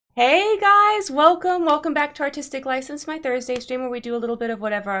Hey guys, welcome back to Artistic License, my Thursday stream where we do a little bit of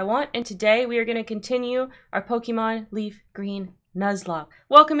whatever I want. And today we are going to continue our Pokemon Leaf Green Nuzlocke.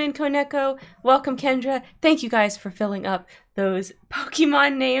 Welcome in Koneko, welcome Kendra. Thank you guys for filling up those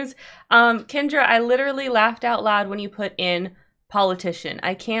Pokemon names. Kendra, I literally laughed out loud when you put in politician.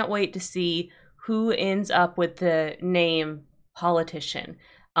 I can't wait to see who ends up with the name politician.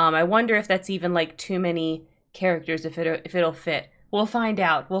 I wonder if that's even like too many characters, if it'll fit. We'll find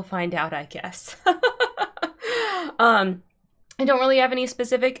out. We'll find out, I guess. I don't really have any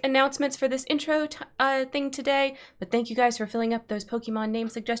specific announcements for this intro thing today, but thank you guys for filling up those Pokemon name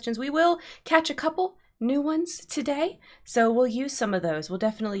suggestions. We will catch a couple new ones today, so we'll use some of those. We'll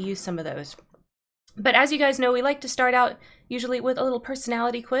definitely use some of those. But as you guys know, we like to start out usually with a little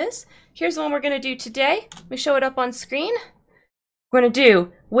personality quiz. Here's the one we're going to do today. Let me show it up on screen. We're going to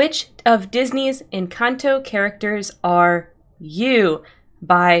do, which of Disney's Encanto characters are you?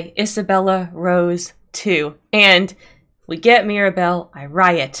 By Isabella Rose 2. And if we get Mirabelle, I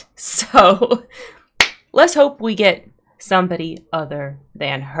riot. So let's hope we get somebody other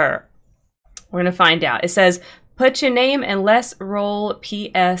than her. We're going to find out. It says, put your name and let's roll.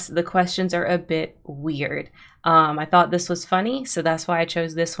 PS, the questions are a bit weird. I thought this was funny, so that's why I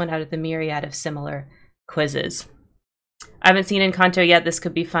chose this one out of the myriad of similar quizzes. I haven't seen Encanto yet. This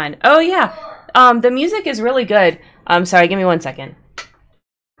could be fun. Oh, yeah. The music is really good. Sorry, give me 1 second.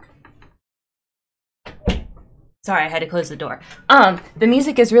 Sorry, I had to close the door. The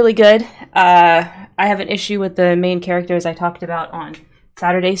music is really good. I have an issue with the main characters I talked about on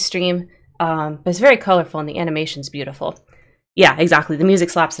Saturday's stream. But it's very colorful and the animation's beautiful. Yeah, exactly. The music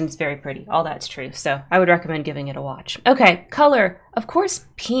slaps and it's very pretty. All that's true. So I would recommend giving it a watch. Okay, color. Of course,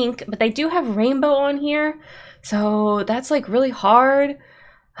 pink, but they do have rainbow on here. So that's like really hard.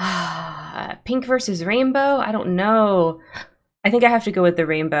 Pink versus rainbow? I don't know. I think I have to go with the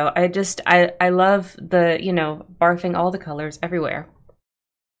rainbow. I love the, you know, barfing all the colors everywhere.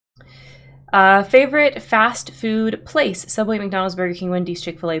 Favorite fast food place? Subway, McDonald's, Burger King, Wendy's,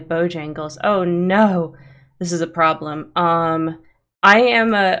 Chick-fil-A, Bojangles. Oh no, this is a problem. I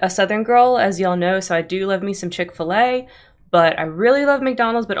am a Southern girl, as y'all know, so I do love me some Chick-fil-A. But I really love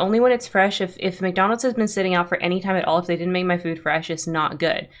McDonald's, but only when it's fresh. If McDonald's has been sitting out for any time at all, if they didn't make my food fresh, it's not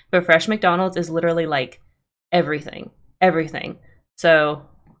good. But fresh McDonald's is literally like everything. Everything. So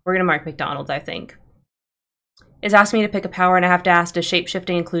we're going to mark McDonald's, I think. It's asked me to pick a power, and I have to ask, does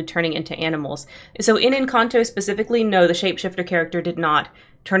shapeshifting include turning into animals? So in Encanto specifically, no, the shapeshifter character did not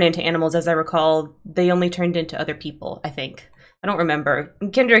turn into animals. As I recall, they only turned into other people, I think. I don't remember.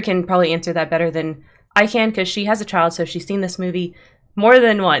 Kendra can probably answer that better than I can, because she has a child, so she's seen this movie more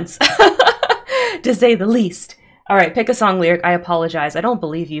than once, to say the least. All right, pick a song lyric. I apologize. I don't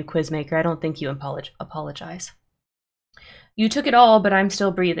believe you, Quizmaker. I don't think you apologize. You took it all, but I'm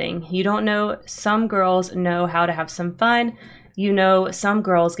still breathing. You don't know some girls know how to have some fun. You know some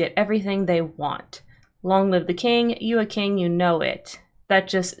girls get everything they want. Long live the king. You a king, you know it. That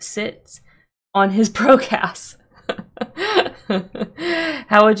just sits on his procast.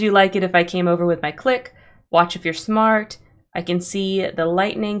 How would you like it if I came over with my click? Watch if you're smart. I can see the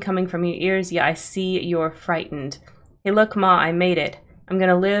lightning coming from your ears. Yeah, I see you're frightened. Hey, look, Ma, I made it. I'm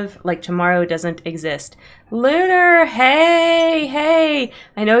gonna live like tomorrow doesn't exist. Lunar, hey.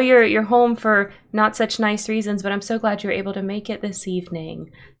 I know you're home for not such nice reasons, but I'm so glad you're able to make it this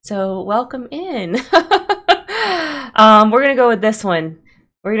evening. So welcome in. We're gonna go with this one.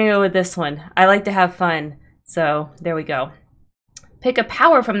 I like to have fun. So there we go. Pick a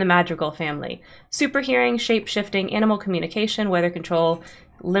power from the Madrigal family. Super hearing, shape-shifting, animal communication, weather control,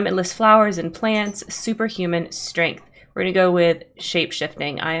 limitless flowers and plants, superhuman strength. We're going to go with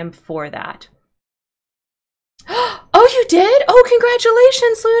shape-shifting. I am for that. Oh, you did? Oh,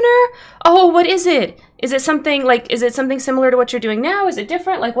 congratulations, Lunar. Oh, what is it? Is it something similar to what you're doing now? Is it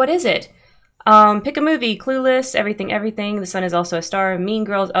different? Like, what is it? Pick a movie. Clueless, everything. The sun is also a star. Mean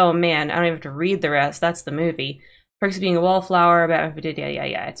Girls. Oh, man, I don't even have to read the rest. That's the movie. Perks of being a wallflower.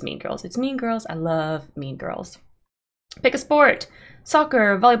 Yeah, it's Mean Girls. It's Mean Girls. I love Mean Girls. Pick a sport.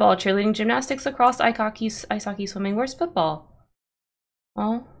 Soccer, volleyball, cheerleading, gymnastics, lacrosse, ice hockey, swimming. Where's football?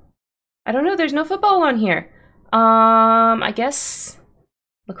 Oh, I don't know. There's no football on here. I guess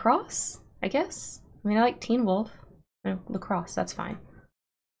lacrosse? I mean, I like Teen Wolf. No, lacrosse, that's fine.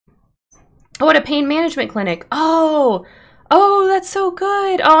 Oh, at a pain management clinic. Oh, that's so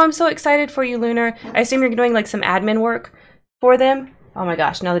good. Oh, I'm so excited for you, Lunar. I assume you're doing like some admin work for them. Oh my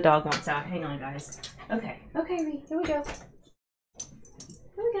gosh, now the dog wants out. Hang on, guys. Okay, Ree, here we go.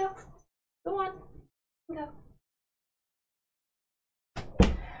 Go on. Go.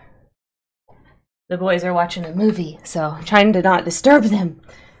 The boys are watching a movie, so I'm trying to not disturb them.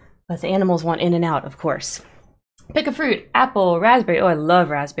 But the animals want in and out, of course. Pick a fruit. Apple, raspberry. Oh, I love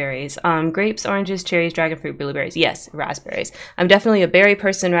raspberries. Grapes, oranges, cherries, dragon fruit, blueberries. Yes, raspberries. I'm definitely a berry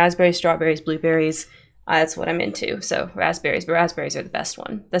person. Raspberries, strawberries, blueberries. That's what I'm into. So raspberries, but raspberries are the best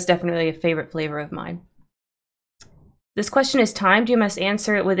one. That's definitely a favorite flavor of mine. This question is timed. You must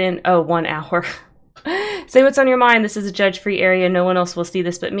answer it within, 1 hour. Say what's on your mind. This is a judge-free area. No one else will see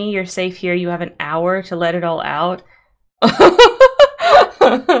this but me. You're safe here. You have an hour to let it all out.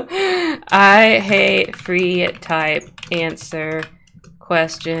 I hate free type answer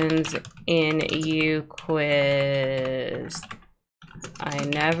questions in you quiz. I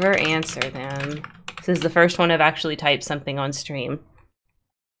never answer them. This is the first one I've actually typed something on stream.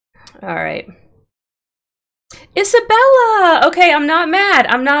 All right. Isabella! Okay, I'm not mad.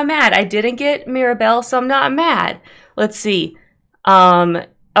 I'm not mad. I didn't get Mirabelle, so I'm not mad. Let's see. Oh,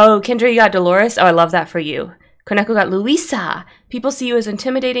 Kendra, you got Dolores. Oh, I love that for you. Koneko got Luisa. People see you as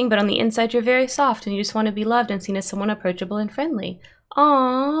intimidating, but on the inside you're very soft and you just want to be loved and seen as someone approachable and friendly.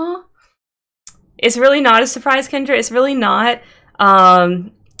 Aww. It's really not a surprise, Kendra. It's really not.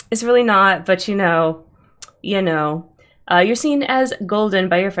 It's really not, but you know. You're seen as golden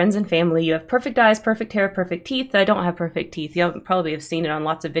by your friends and family. You have perfect eyes, perfect hair, perfect teeth. I don't have perfect teeth. You probably have seen it on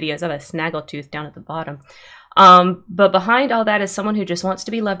lots of videos. I have a snaggle tooth down at the bottom. But behind all that is someone who just wants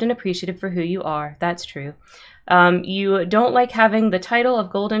to be loved and appreciated for who you are. That's true. You don't like having the title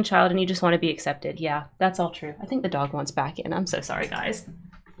of golden child and you just want to be accepted. Yeah, that's all true. I think the dog wants back in. I'm so sorry, guys.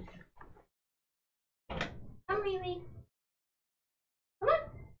 Come, Lily. Come on.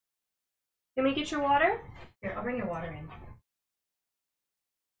 Can we get your water? Here, I'll bring your water in.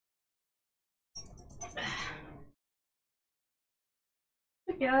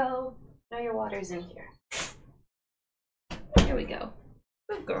 There we go. Now your water's in here. Here we go.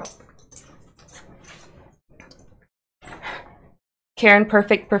 Good girl. Karen,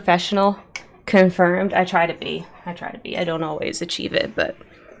 perfect professional. Confirmed. I try to be. I try to be. I don't always achieve it, but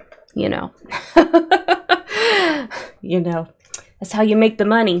you know. You know. That's how you make the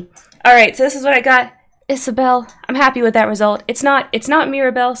money. Alright, so this is what I got. Isabel, I'm happy with that result. It's not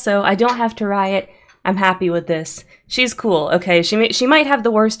Mirabelle, so I don't have to riot. I'm happy with this. She's cool, okay? She might have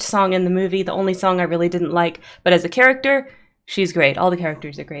the worst song in the movie, the only song I really didn't like, but as a character, she's great. All the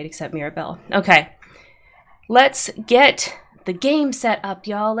characters are great except Mirabelle. Okay, let's get the game set up,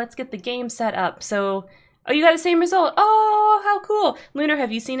 y'all. Let's get the game set up. So, oh, you got the same result. Oh, how cool. Lunar,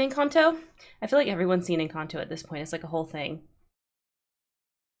 have you seen Encanto? I feel like everyone's seen Encanto at this point. It's like a whole thing.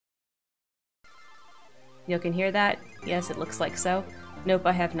 You can hear that? Yes, it looks like so. Nope,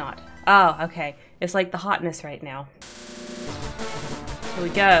 I have not. Oh, okay. It's like the hotness right now. Here we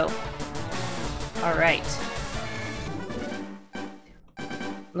go. All right.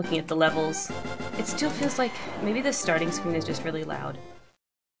 Looking at the levels. It still feels like maybe the starting screen is just really loud.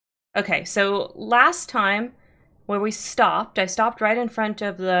 Okay, so last time where we stopped, I stopped right in front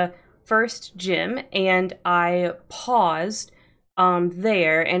of the first gym and I paused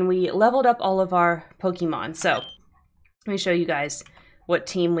there, and we leveled up all of our Pokemon. So, let me show you guys what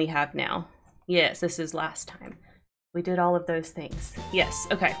team we have now. Yes, this is last time. We did all of those things. Yes,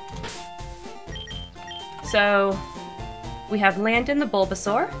 okay. So, we have Landon the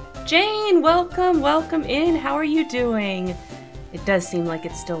Bulbasaur. Jane, welcome, welcome in. How are you doing? It does seem like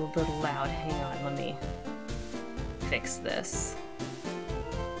it's still a little loud. Hang on, let me fix this.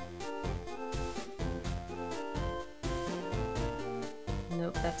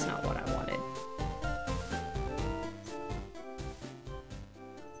 Nope, that's not what I wanted.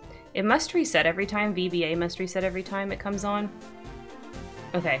 It must reset every time. VBA must reset every time it comes on.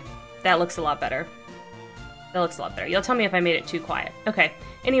 Okay, that looks a lot better. That looks a lot better. You'll tell me if I made it too quiet. Okay,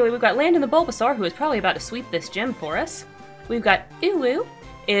 anyway, we've got Landon the Bulbasaur, who is probably about to sweep this gym for us. We've got Uwu,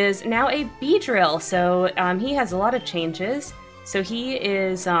 is now a Beedrill, so he has a lot of changes. So he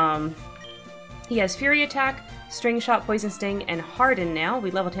is, he has Fury Attack, String Shot, Poison Sting, and Harden now.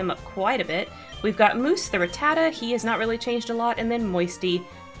 We leveled him up quite a bit. We've got Moose the Rattata. He has not really changed a lot. And then Moisty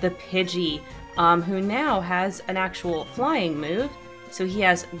the Pidgey, who now has an actual flying move. So he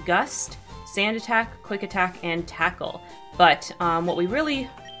has Gust, Sand Attack, Quick Attack, and Tackle. But what we really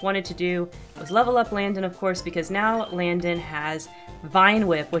wanted to do was level up Landon, of course, because now Landon has Vine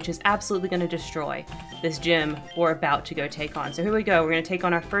Whip, which is absolutely going to destroy this gym we're about to go take on. So here we go. We're going to take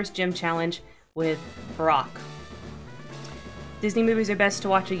on our first gym challenge with Brock. Disney movies are best to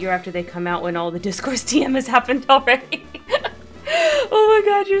watch a year after they come out when all the discourse TM has happened already. Oh my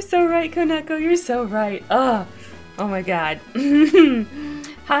god, you're so right, Koneko. You're so right. Oh my god.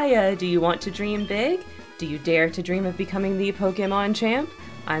 Hiya, do you want to dream big? Do you dare to dream of becoming the Pokemon champ?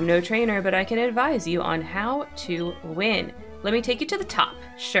 I'm no trainer, but I can advise you on how to win. Let me take you to the top.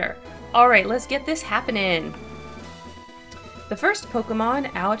 Sure. Alright, let's get this happening. The first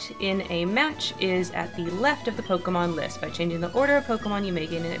Pokemon out in a match is at the left of the Pokemon list. By changing the order of Pokemon, you may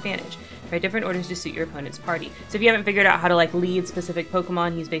gain an advantage. Try different orders to suit your opponent's party. So if you haven't figured out how to like lead specific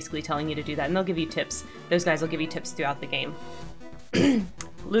Pokemon, he's basically telling you to do that, and they'll give you tips. Those guys will give you tips throughout the game.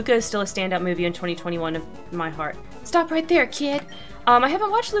 Luca is still a standout movie in 2021 in my heart. Stop right there, kid! I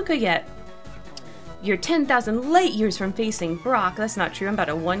haven't watched Luca yet. You're 10,000 light years from facing Brock. That's not true. I'm about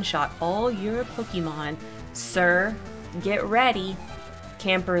to one-shot all your Pokemon, sir. Get ready,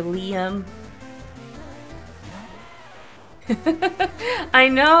 Camper Liam. I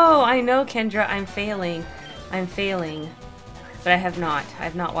know, Kendra, I'm failing. But I have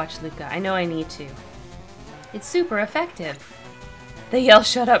not watched Luca. I know I need to. It's super effective. They yell,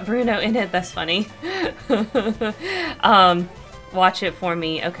 "Shut up, Bruno," in it. That's funny. Watch it for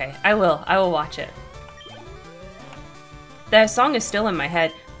me. Okay, I will watch it. That song is still in my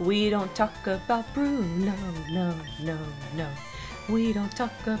head. We don't talk about Bruno, no. We don't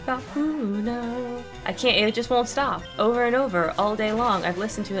talk about Bruno. I can't, it just won't stop. Over and over, all day long. I've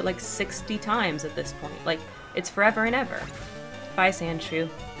listened to it like 60 times at this point. Like, it's forever and ever. Bye, Sandshrew.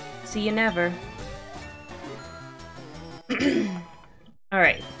 See you never.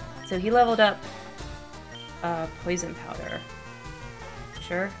 Alright, so he leveled up Poison Powder.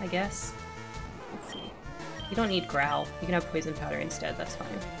 Sure, I guess. Let's see. You don't need Growl. You can have Poison Powder instead, that's fine.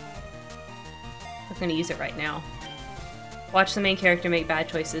 I'm gonna use it right now. Watch the main character make bad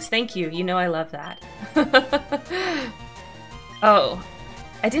choices. Thank you, you know I love that. Oh,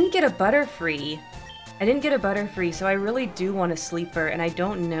 I didn't get a Butterfree. So I really do want a Sleeper, and I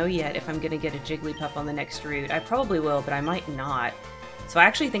don't know yet if I'm gonna get a Jigglypuff on the next route. I probably will, but I might not. So I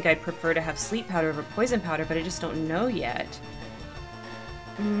actually think I'd prefer to have Sleep Powder over Poison Powder, but I just don't know yet.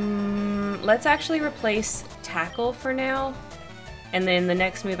 Let's actually replace Tackle for now. And then the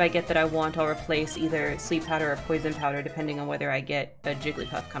next move I get that I want, I'll replace either Sleep Powder or Poison Powder, depending on whether I get a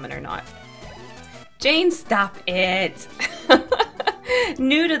Jigglypuff coming or not. Jane, stop it!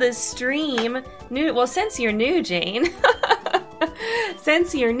 New to the stream. Well, since you're new, Jane.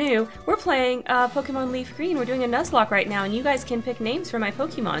 Since you're new, we're playing Pokemon LeafGreen. We're doing a Nuzlocke right now, and you guys can pick names for my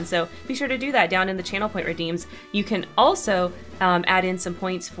Pokemon, so be sure to do that down in the channel point redeems. You can also add in some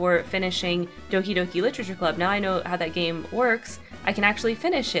points for finishing Doki Doki Literature Club. Now I know how that game works. I can actually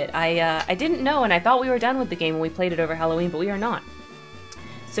finish it. I didn't know, and I thought we were done with the game when we played it over Halloween, but we are not.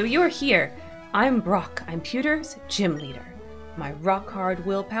 So you're here. I'm Brock. I'm Pewter's gym leader. My rock-hard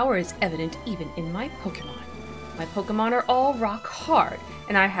willpower is evident even in my Pokemon. My Pokemon are all rock hard,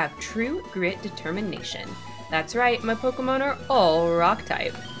 and I have true grit determination. That's right, my Pokemon are all rock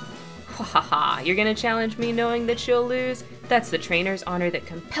type. Ha ha ha, you're gonna challenge me knowing that you'll lose? That's the trainer's honor that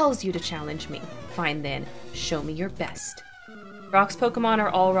compels you to challenge me. Fine then, show me your best. Brock's Pokemon are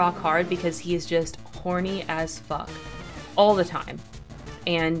all rock hard because he is just horny as fuck. All the time.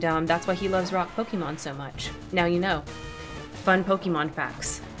 And that's why he loves rock Pokemon so much. Now you know. Fun Pokemon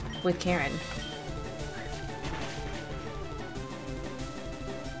facts with Karen.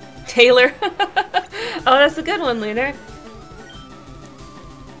 Taylor. Oh, that's a good one, Lunar.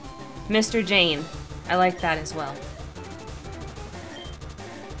 Mr. Jane. I like that as well.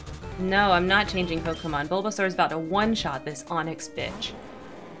 No, I'm not changing Pokemon. Bulbasaur's about to one-shot this Onyx bitch.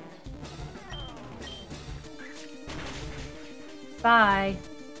 Bye.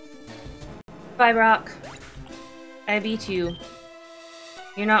 Bye, Brock. I beat you.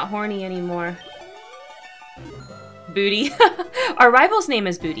 You're not horny anymore. Booty. Our rival's name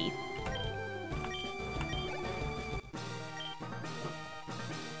is Booty.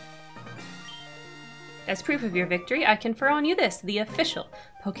 As proof of your victory, I confer on you this, the official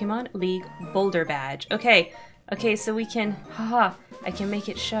Pokemon League Boulder Badge. Okay, so we can, haha, I can make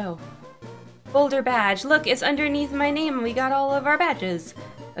it show. Boulder Badge, look, it's underneath my name and we got all of our badges.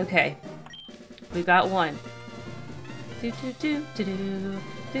 Okay, we got one. There's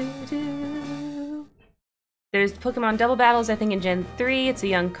Pokemon Double Battles, I think in Gen 3. It's a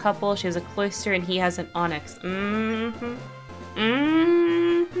young couple. She has a Cloyster and he has an Onyx.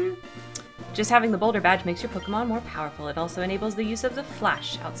 Just having the Boulder Badge makes your Pokemon more powerful. It also enables the use of the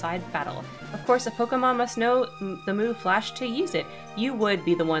Flash outside battle. Of course, a Pokemon must know the move Flash to use it. You would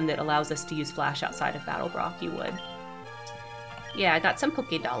be the one that allows us to use Flash outside of battle, Brock. You would. Yeah, I got some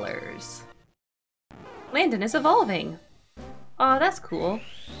Poké Dollars. Landon is evolving. Aw, that's cool.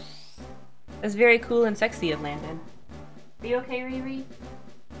 That's very cool and sexy of Landon. Are you okay, Riri?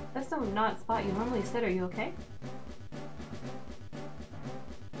 That's the not spot you normally sit. Are you okay?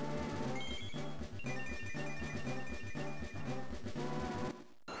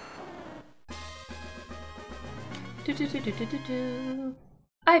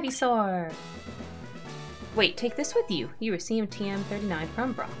 Ivysaur! Wait, take this with you. You received TM39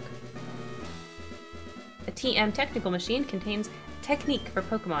 from Brock. A TM technical machine contains technique for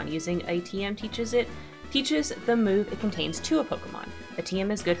Pokemon. Using a TM teaches the move it contains to a Pokemon. A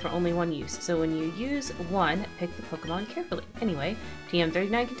TM is good for only one use, so when you use one, pick the Pokemon carefully. Anyway,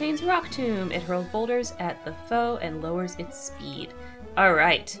 TM39 contains Rock Tomb. It hurls boulders at the foe and lowers its speed.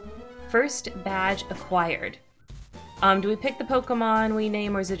 Alright. First badge acquired. Do we pick the Pokemon we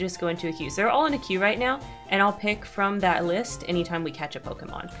name, or is it just go into a queue? So they're all in a queue right now, and I'll pick from that list anytime we catch a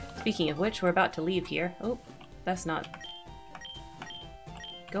Pokemon. Speaking of which, we're about to leave here. Oh, that's not...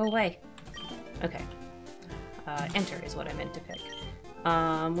 Go away. Okay. Enter is what I meant to pick.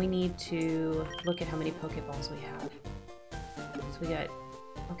 We need to look at how many Pokeballs we have. So we got...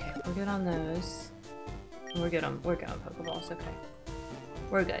 Okay, we're good on those. We're good on Pokeballs, okay.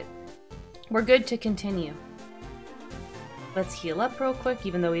 We're good. We're good to continue. Let's heal up real quick,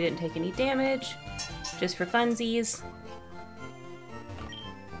 even though we didn't take any damage. Just for funsies.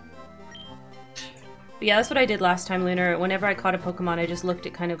 But yeah, that's what I did last time, Lunar. Whenever I caught a Pokemon, I just looked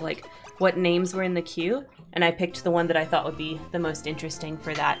at kind of like what names were in the queue, and I picked the one that I thought would be the most interesting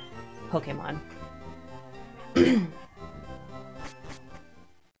for that Pokemon.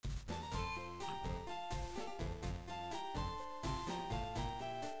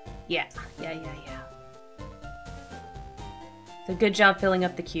 Yeah. So good job filling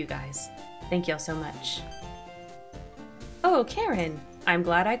up the queue, guys. Thank y'all so much. Oh, Karen! I'm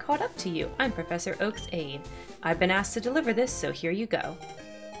glad I caught up to you. I'm Professor Oak's aide. I've been asked to deliver this, so here you go.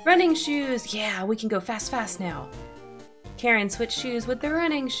 Running shoes! Yeah, we can go fast now. Karen, switch shoes with the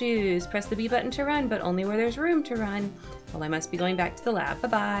running shoes. Press the B button to run, but only where there's room to run. Well, I must be going back to the lab.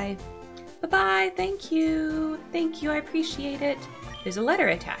 Bye-bye. Bye-bye, thank you. Thank you, I appreciate it. There's a letter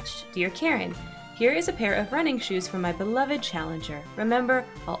attached. Dear Karen, here is a pair of running shoes from my beloved challenger. Remember,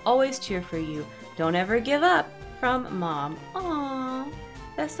 I'll always cheer for you. Don't ever give up. From Mom. Aww,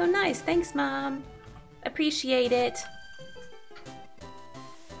 that's so nice. Thanks, Mom. Appreciate it.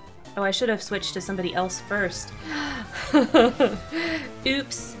 Oh, I should have switched to somebody else first.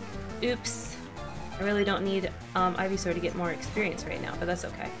 Oops. Oops. I really don't need Ivysaur to get more experience right now, but that's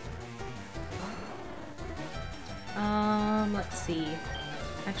okay. Let's see.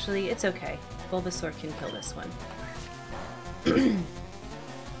 Actually, it's okay. Bulbasaur can kill this one.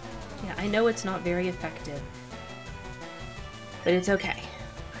 Yeah, I know it's not very effective, but it's okay.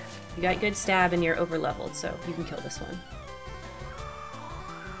 You got good stab and you're over-leveled, so you can kill this one.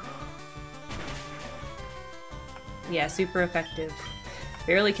 Yeah, super effective.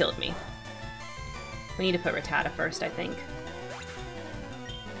 Barely killed me. We need to put Rattata first, I think.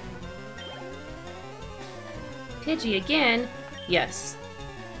 Pidgey again? Yes.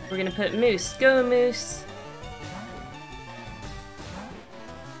 We're gonna put Moose. Go, Moose!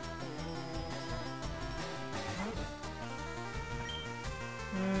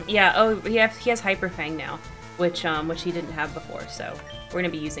 Yeah, oh, he has Hyper Fang now, which he didn't have before, so we're gonna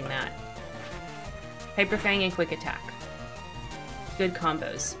be using that. Hyper Fang and Quick Attack. Good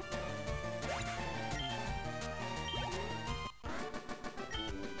combos.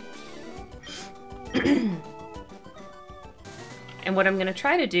 And what I'm gonna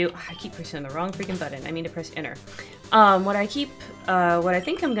try to do, I keep pressing the wrong freaking button. I mean to press enter. What I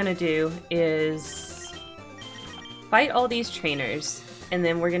think I'm gonna do is fight all these trainers, and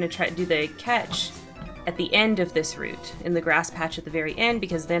then we're gonna try to do the catch at the end of this route, in the grass patch at the very end,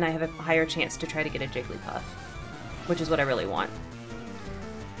 because then I have a higher chance to try to get a Jigglypuff, which is what I really want.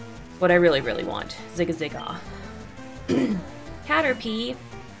 What I really, really want. Zigga Zigga. Caterpie!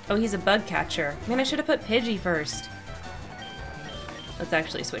 Oh, he's a bug catcher. Man, I should have put Pidgey first. Let's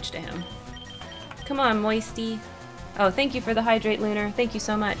actually switch to him. Come on, Moisty. Oh, thank you for the hydrate, Lunar. Thank you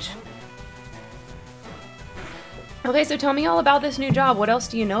so much. Okay, so tell me all about this new job. What else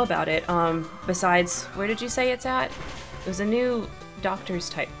do you know about it? Besides, where did you say it's at? It was a new doctor's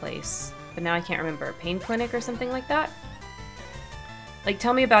type place, but now I can't remember. Pain clinic or something like that? Like,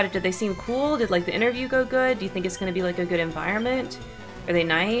 tell me about it. Did they seem cool? Did, like, the interview go good? Do you think it's gonna be, like, a good environment? Are they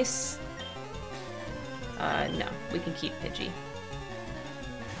nice? No. We can keep Pidgey.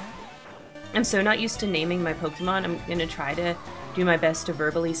 I'm so not used to naming my Pokemon. I'm gonna try to do my best to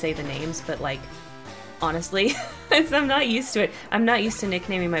verbally say the names, but, like, honestly, I'm not used to it. I'm not used to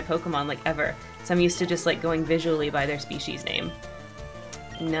nicknaming my Pokemon, like, ever. So I'm used to just, like, going visually by their species name.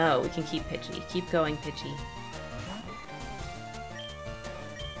 No, we can keep Pidgey. Keep going, Pidgey.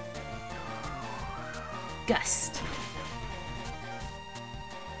 Gust.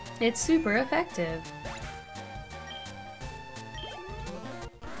 It's super effective.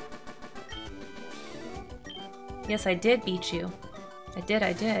 Yes, I did beat you. I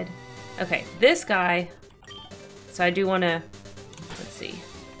did. Okay, this guy. So I do want to... Let's see.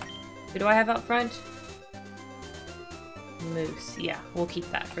 Who do I have out front? Moose. Yeah, we'll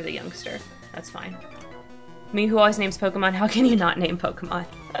keep that for the youngster. That's fine. Me who always names Pokemon, how can you not name Pokemon?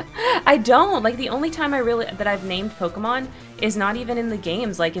 I don't! Like, the only time that I've named Pokemon is not even in the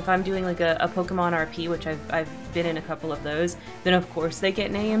games. Like, if I'm doing, like, a Pokemon RP, which I've been in a couple of those, then of course they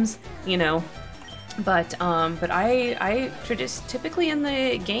get names, you know. But I typically in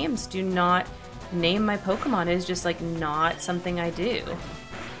the games do not name my Pokemon. It is just, like, not something I do.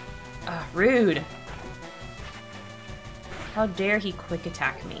 Rude. How dare he quick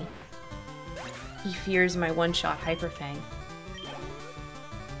attack me? He fears my one-shot Hyper Fang.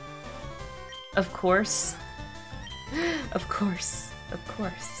 Of course. Of course. Of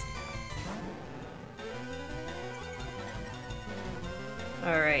course.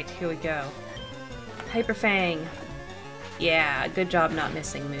 Alright, here we go. Hyper Fang. Yeah, good job not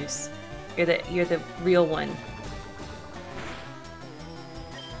missing, Moose. You're the real one.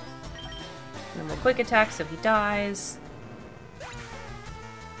 And then we'll quick attack so he dies.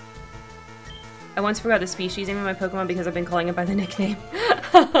 I once forgot the species name of my Pokemon because I've been calling it by the nickname.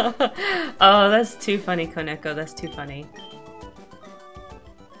 Oh, that's too funny, Koneko. That's too funny.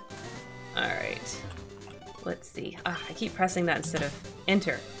 Alright. Let's see. I keep pressing that instead of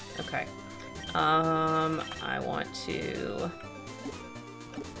enter. Okay. I want to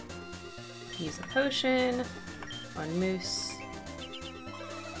use a potion on Moose.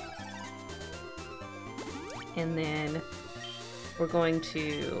 And then we're going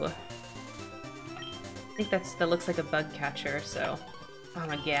to... I think that looks like a bug catcher, so... Oh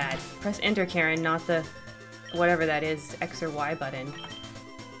my god. Press enter, Karen, not the... whatever that is, X or Y button.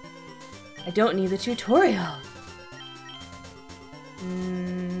 I don't need the tutorial!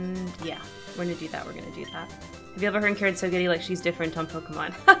 Yeah. We're gonna do that, we're gonna do that. Have you ever heard Karen so giddy like she's different on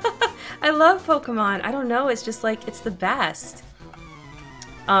Pokemon? I love Pokemon! I don't know, it's just like, it's the best.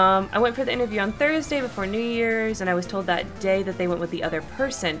 I went for the interview on Thursday before New Year's, and I was told that day that they went with the other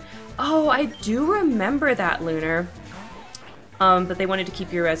person. Oh, I do remember that, Lunar. But they wanted to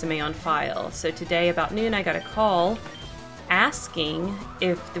keep your resume on file. So today, about noon, I got a call asking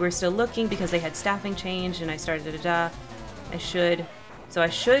if they were still looking because they had staffing change, and I started I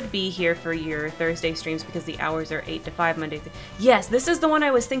should be here for your Thursday streams because the hours are 8 to 5 Monday. Yes, this is the one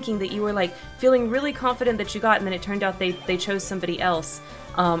I was thinking that you were like feeling really confident that you got, and then it turned out they chose somebody else,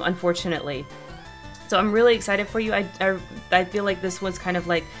 unfortunately. So I'm really excited for you. I feel like this was kind of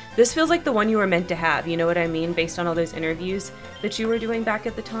like, this feels like the one you were meant to have, you know what I mean? Based on all those interviews that you were doing back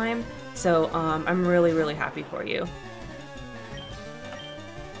at the time. So I'm really, really happy for you.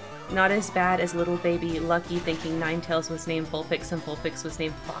 Not as bad as little baby Lucky thinking Ninetales was named Vulpix and Vulpix was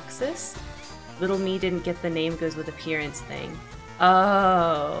named Foxus. Little me didn't get the name goes with appearance thing.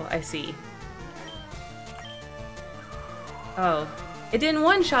 Oh, I see. Oh, it didn't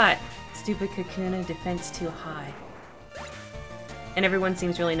one-shot! Stupid Kakuna, defense too high. And everyone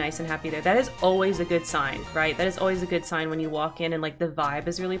seems really nice and happy there. That is always a good sign, right? That is always a good sign when you walk in and like the vibe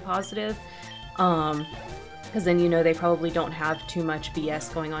is really positive. Because then you know they probably don't have too much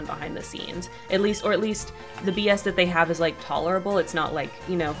BS going on behind the scenes. At least the BS that they have is like tolerable. It's not like,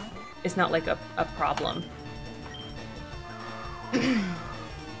 you know, it's not like a problem.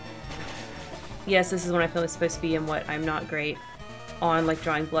 Yes, this is when I feel it's supposed to be and what I'm not great on, like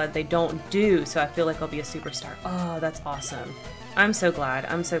drawing blood. They don't do, so I feel like I'll be a superstar. Oh, that's awesome. I'm so glad.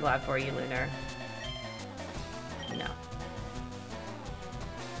 I'm so glad for you, Lunar. No.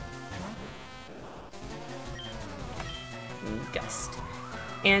 Gust.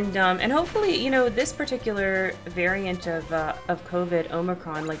 And hopefully, you know, this particular variant of COVID,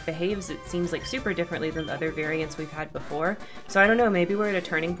 Omicron, like behaves, it seems like super differently than the other variants we've had before. So I don't know, maybe we're at a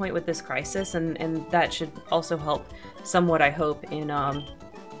turning point with this crisis, and that should also help somewhat, I hope, in,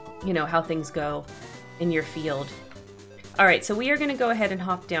 you know, how things go in your field. All right, so we are going to go ahead and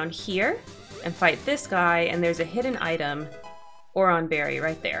hop down here and fight this guy, and there's a hidden item, Oron Berry,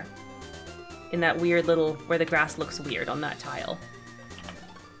 right there. In that weird little, where the grass looks weird on that tile.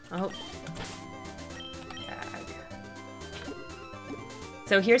 Oh. Tag.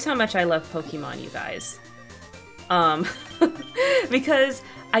 So here's how much I love Pokemon, you guys. Because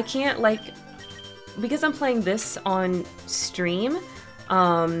I can't, like, because I'm playing this on stream,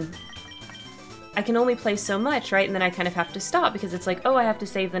 I can only play so much, right? And then I kind of have to stop because it's like, oh, I have to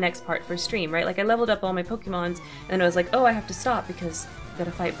save the next part for stream, right? Like, I leveled up all my Pokemons, and then I was like, oh, I have to stop because I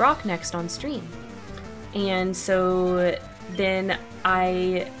gotta fight Brock next on stream. And so then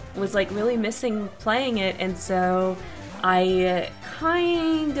I was like really missing playing it, and so I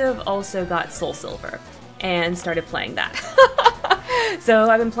kind of also got Soul Silver. and started playing that. So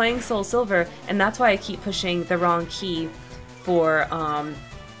I've been playing Soul Silver, and that's why I keep pushing the wrong key for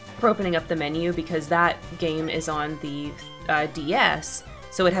opening up the menu, because that game is on the DS,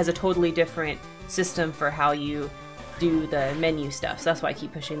 so it has a totally different system for how you do the menu stuff. So that's why I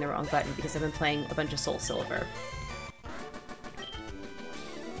keep pushing the wrong button, because I've been playing a bunch of Soul Silver.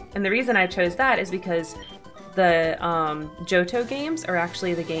 And the reason I chose that is because the Johto games are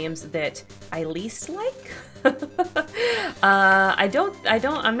actually the games that I least like.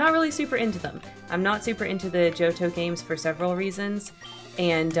 I'm not really super into them. I'm not super into the Johto games for several reasons.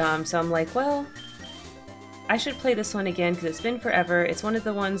 And so I'm like, well, I should play this one again because it's been forever. It's one of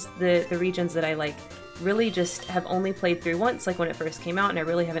the ones, the regions that I like really just have only played through once, like when it first came out, and I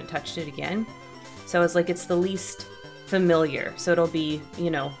really haven't touched it again. So I was like, it's the least familiar, so it'll be,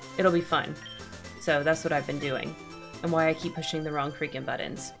 you know, it'll be fun. So that's what I've been doing, and why I keep pushing the wrong freaking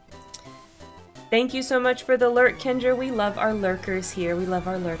buttons. Thank you so much for the lurk, Kendra. We love our lurkers here. We love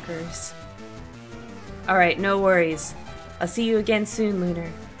our lurkers. Alright, no worries. I'll see you again soon, Lunar.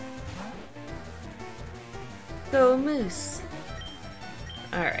 Go Moose.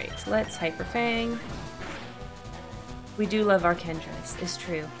 Alright, let's Hyper Fang. We do love our Kendras. It's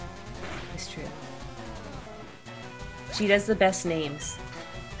true. It's true. She does the best names.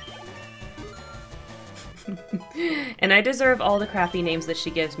 And I deserve all the crappy names that she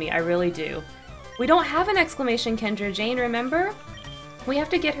gives me. I really do. We don't have an exclamation Kendra Jane, remember? We have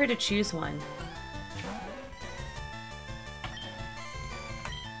to get her to choose one.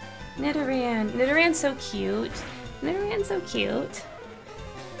 Nidoran. Nidoran's so cute. Nidoran's so cute.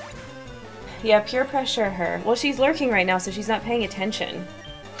 Yeah, peer pressure her. Well, she's lurking right now, so she's not paying attention.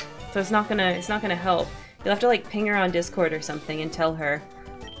 So it's not gonna help. You'll have to like ping her on Discord or something and tell her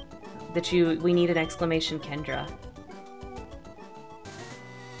that we need an exclamation Kendra.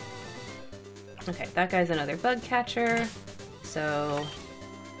 Okay, that guy's another bug catcher. So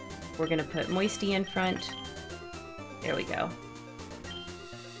we're gonna put Moisty in front. There we go.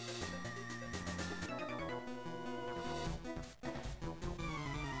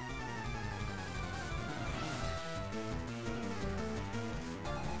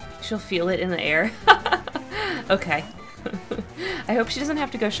 She'll feel it in the air. Okay. I hope she doesn't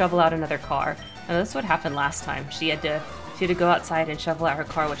have to go shovel out another car. And that's what happened last time. She had to go outside and shovel out her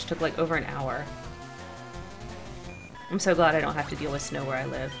car, which took like over an hour. I'm so glad I don't have to deal with snow where I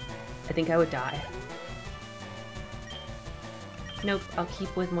live. I think I would die. Nope, I'll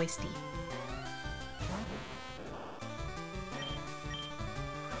keep with Moisty.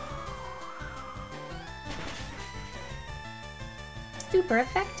 Super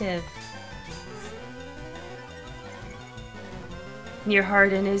effective. Your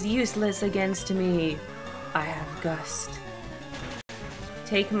Harden is useless against me. I have Gust.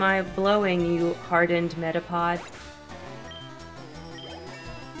 Take my blowing, you hardened Metapod.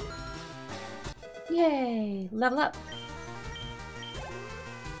 Yay! Level up!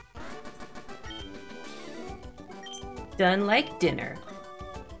 Done like dinner.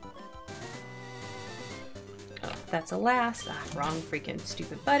 Oh, that's a last. Ah, wrong freaking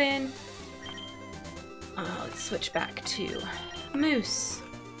stupid button. Let's switch back to Moose.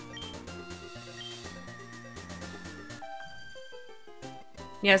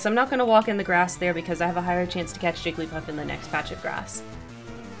 Yes, I'm not going to walk in the grass there because I have a higher chance to catch Jigglypuff in the next patch of grass.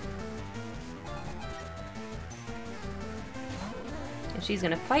 And she's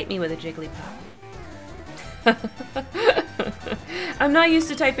going to fight me with a Jigglypuff. I'm not used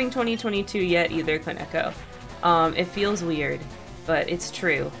to typing 2022 yet either, Koneko. It feels weird, but it's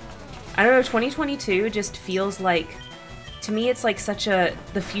true. I don't know, 2022 just feels like, to me it's like such a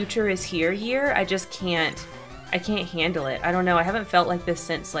the future is here year. I can't handle it. I don't know, I haven't felt like this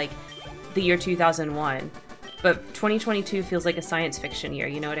since like the year 2001. But 2022 feels like a science fiction year,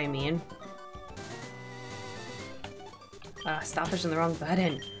 you know what I mean? Stop pushing the wrong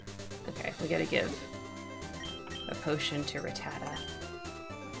button. Okay, we gotta give a potion to Rattata.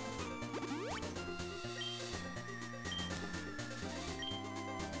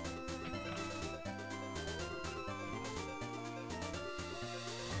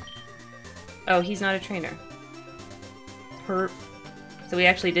 Oh, he's not a trainer. Herp. So we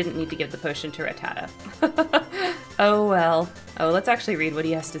actually didn't need to give the potion to Rattata. Oh well. Oh, let's actually read what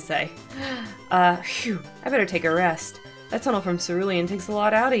he has to say. Phew, I better take a rest. That tunnel from Cerulean takes a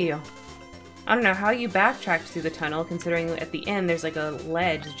lot out of you. I don't know how you backtracked through the tunnel, considering at the end there's like a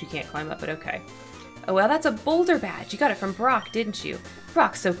ledge that you can't climb up, but okay. Oh well, that's a boulder badge. You got it from Brock, didn't you?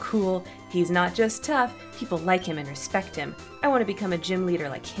 Brock's so cool. He's not just tough. People like him and respect him. I want to become a gym leader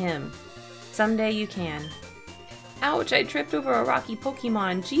like him. Someday you can. Ouch, I tripped over a rocky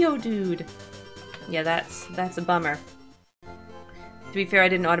Pokemon. Geodude. Yeah, that's a bummer. To be fair, I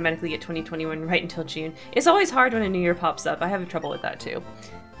didn't automatically get 2021 right until June. It's always hard when a new year pops up. I have trouble with that too.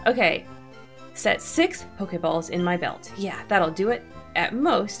 Okay, set 6 Pokeballs in my belt. Yeah, that'll do it. At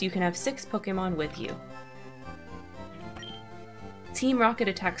most, you can have 6 Pokemon with you. Team Rocket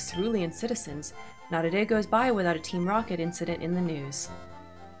attacks Cerulean citizens. Not a day goes by without a Team Rocket incident in the news.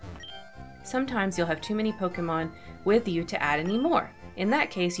 Sometimes you'll have too many Pokemon with you to add any more. In that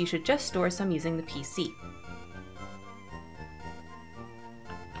case, you should just store some using the PC.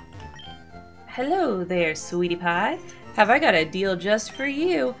 Hello there, sweetie pie. Have I got a deal just for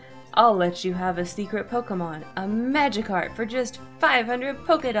you? I'll let you have a secret Pokemon, a Magikarp, for just 500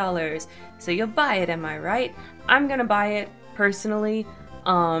 Pokédollars. So you'll buy it, am I right? I'm gonna buy it, personally,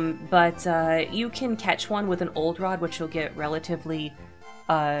 but you can catch one with an old rod, which you'll get relatively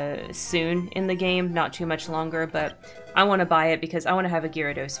soon in the game, not too much longer, but I want to buy it because I want to have a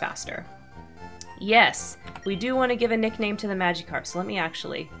Gyarados faster. Yes, we do want to give a nickname to the Magikarp, so let me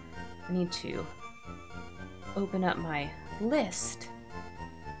actually... I need to open up my list,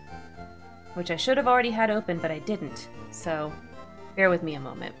 which I should have already had open, but I didn't, so bear with me a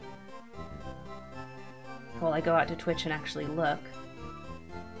moment while I go out to Twitch and actually look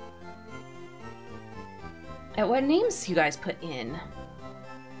at what names you guys put in.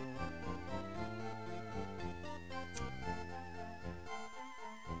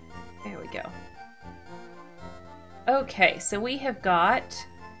 There we go. Okay, so we have got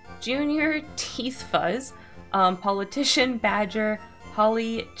Junior, Teeth Fuzz, Politician, Badger,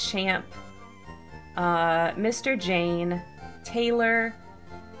 Holly, Champ, Mr. Jane, Taylor,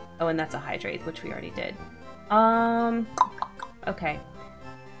 oh, and that's a Hydrate, which we already did. Okay.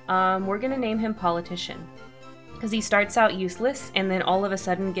 We're gonna name him Politician, because he starts out useless and then all of a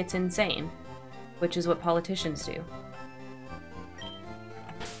sudden gets insane, which is what politicians do.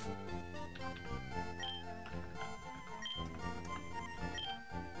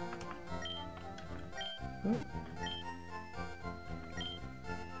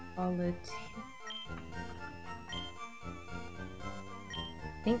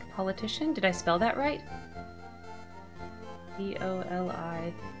 Think politician? Did I spell that right?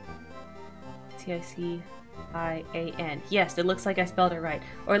 P-O-L-I-T-I-C-I-A-N. Yes, it looks like I spelled it right.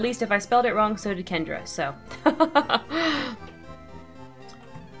 Or at least if I spelled it wrong, so did Kendra, so.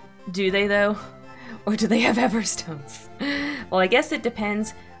 Do they though? Or do they have Everstones? Well, I guess it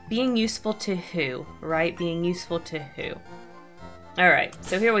depends. Being useful to who, right? Being useful to who? Alright,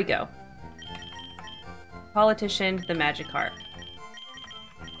 so here we go. Politician, the Magikarp.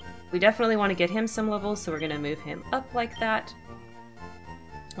 We definitely want to get him some levels, so we're going to move him up like that.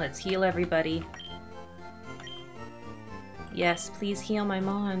 Let's heal everybody. Yes, please heal my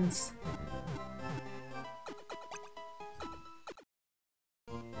Mons.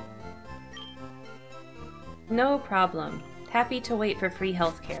 No problem. Happy to wait for free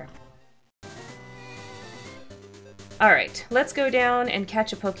healthcare. Alright, let's go down and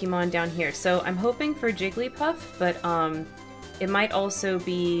catch a Pokemon down here. So I'm hoping for Jigglypuff, but it might also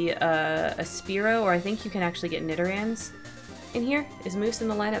be a Spearow, or I think you can actually get Nidorans in here. Is Moose in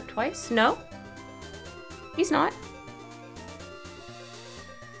the lineup twice? No? He's not.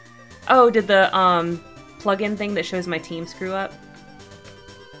 Oh, did the plugin thing that shows my team screw up?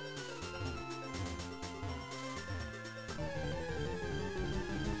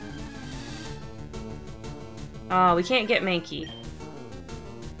 Oh, we can't get Mankey.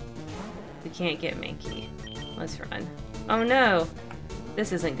 We can't get Mankey. Let's run. Oh no!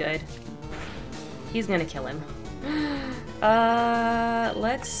 This isn't good. He's gonna kill him.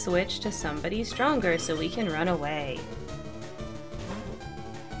 Let's switch to somebody stronger so we can run away.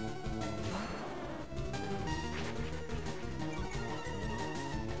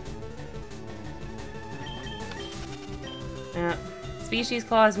 Species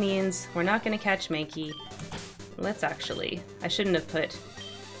Clause means we're not gonna catch Mankey. Let's actually... I shouldn't have put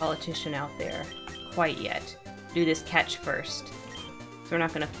Politician out there quite yet. Do this catch first. So we're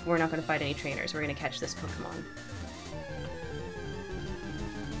not gonna fight any trainers. We're gonna catch this Pokemon.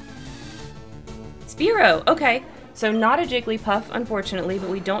 Spearow! Okay, so not a Jigglypuff, unfortunately, but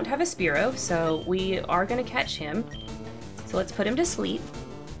we don't have a Spearow, so we are gonna catch him. So let's put him to sleep.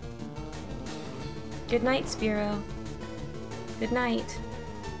 Good night, Spearow. Good night.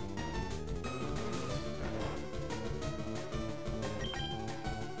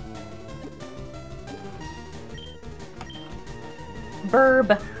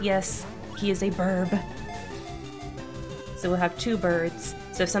 Burb! Yes, he is a burb. So we'll have 2 birds.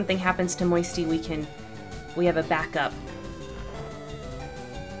 So if something happens to Moisty, we have a backup.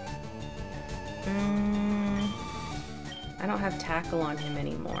 I don't have tackle on him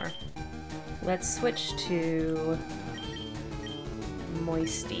anymore. let's switch to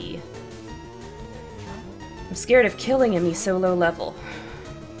Moisty. I'm scared of killing him, he's so low level.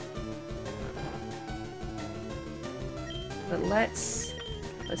 But let's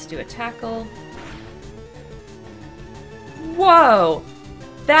do a tackle. Whoa!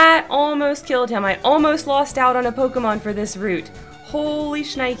 That almost killed him. I almost lost out on a Pokemon for this route. Holy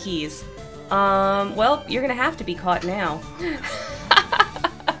shnikes. Well, you're gonna have to be caught now.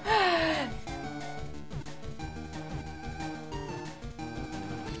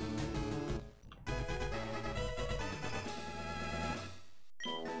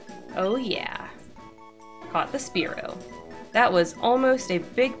 Oh yeah. Caught the Spearow. That was almost a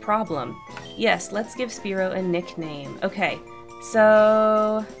big problem. Yes, let's give Spearow a nickname. Okay,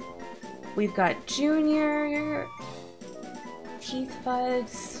 so we've got Junior, Teeth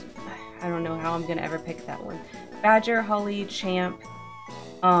Buds. I don't know how I'm gonna ever pick that one. Badger, Holly, Champ,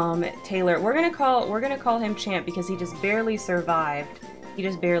 Taylor. We're gonna call him Champ because he just barely survived. He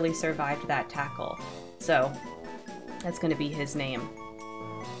just barely survived that tackle. So that's gonna be his name.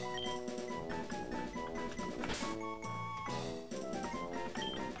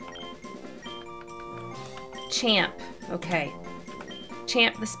 Champ. Okay.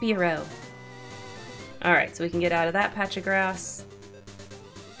 Champ the Spearow. Alright, so we can get out of that patch of grass.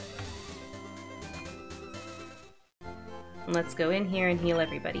 And let's go in here and heal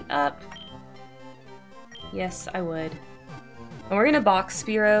everybody up. Yes, I would. And we're gonna box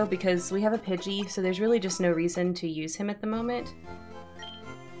Spearow because we have a Pidgey, so there's really just no reason to use him at the moment.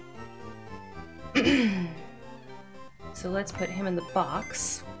 So let's put him in the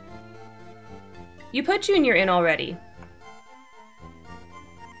box. You put Junior in already.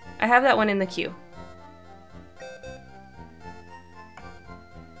 I have that one in the queue.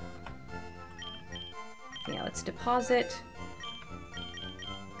 Yeah, let's deposit.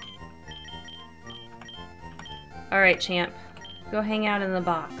 Alright, Champ. Go hang out in the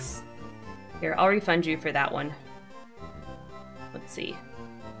box. Here, I'll refund you for that one. Let's see.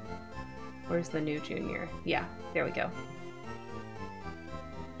 Where's the new Junior? Yeah, there we go.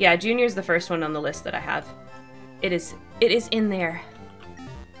 Yeah, Junior's the first one on the list that I have. It is in there.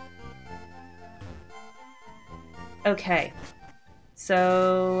 Okay.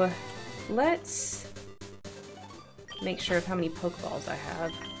 So let's make sure of how many Pokeballs I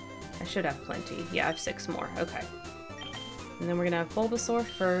have. I should have plenty. Yeah, I have 6 more. Okay. And then we're gonna have Bulbasaur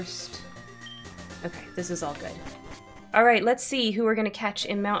first. Okay, this is all good. Alright, let's see who we're gonna catch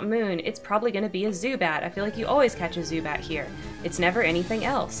in Mount Moon. It's probably gonna be a Zubat. I feel like you always catch a Zubat here. It's never anything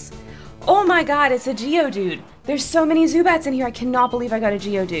else. Oh my god, it's a Geodude! There's so many Zubats in here, I cannot believe I got a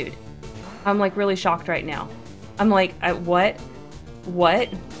Geodude. I'm like really shocked right now. I'm like, what? What?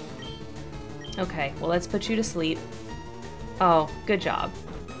 Okay, well let's put you to sleep. Oh, good job.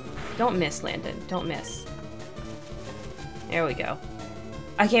 Don't miss, Landon. Don't miss. There we go.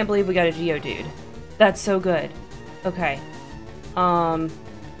 I can't believe we got a Geodude. That's so good. Okay.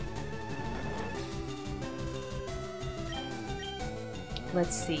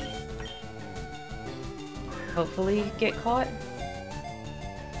 Let's see. Hopefully get caught.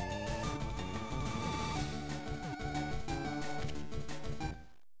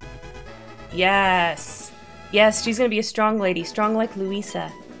 Yes! Yes, she's gonna be a strong lady. Strong like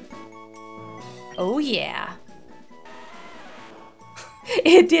Louisa. Oh yeah.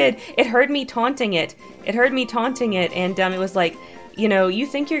 It did. It heard me taunting it. It heard me taunting it, and it was like, you know, you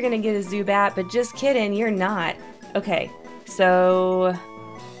think you're gonna get a Zubat, but just kidding, you're not. Okay, so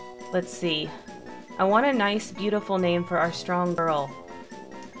let's see. I want a nice, beautiful name for our strong girl.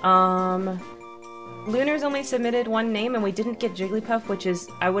 Lunar's only submitted 1 name, and we didn't get Jigglypuff, which is,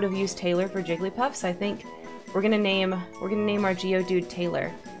 I would have used Taylor for Jigglypuff, so I think we're gonna name our Geodude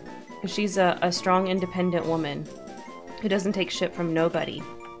Taylor, because she's a strong, independent woman who doesn't take shit from nobody.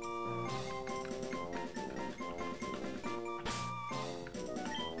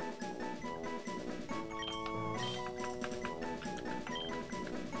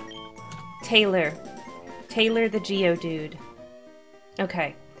 Taylor. Taylor the Geodude.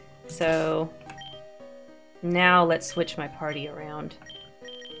 Okay, so now let's switch my party around.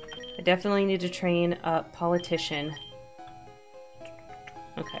 I definitely need to train up Politician.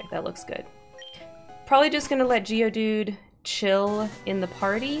 Okay, that looks good. Probably just gonna let Geodude chill in the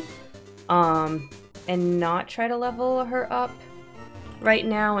party, and not try to level her up right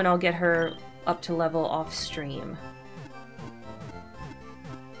now, and I'll get her up to level off stream.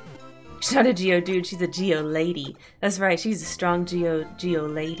 She's not a Geodude, she's a Geo lady. That's right, she's a strong Geo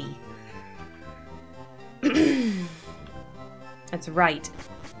lady. That's right.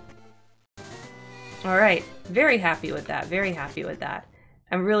 Alright, very happy with that, very happy with that.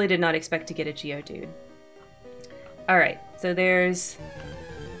 I really did not expect to get a Geodude. Alright, so there's...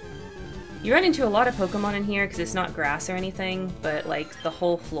 You run into a lot of Pokemon in here because it's not grass or anything, but like the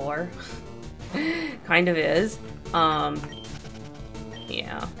whole floor kind of is.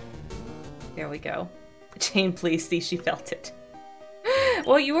 Yeah. There we go. Jane, please see, she felt it.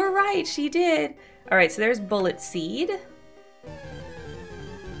 Well, you were right, she did. Alright, so there's Bullet Seed.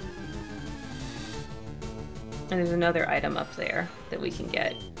 And there's another item up there that we can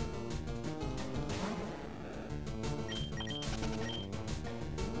get.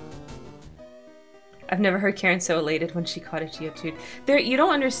 I've never heard Karen so elated when she caught a Geodude. There, you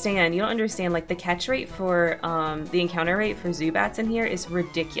don't understand, like the catch rate for, the encounter rate for Zubats in here is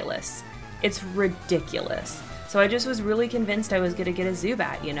ridiculous. It's ridiculous. So I just was really convinced I was gonna get a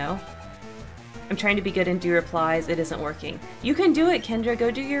Zubat, you know? I'm trying to be good and do replies, it isn't working. You can do it, Kendra,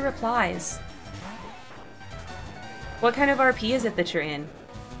 go do your replies. What kind of RP is it that you're in?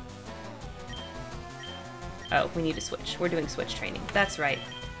 Oh, we need to switch. We're doing switch training. That's right.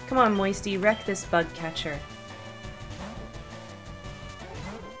 Come on, Moisty, wreck this bug catcher.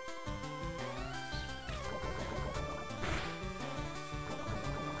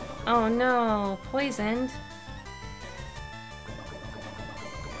 Oh no, poisoned.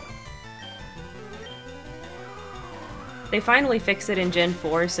 They finally fix it in Gen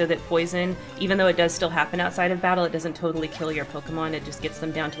 4 so that poison, even though it does still happen outside of battle, it doesn't totally kill your Pokemon, it just gets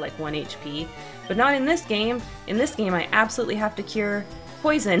them down to like 1 HP. But not in this game. In this game, I absolutely have to cure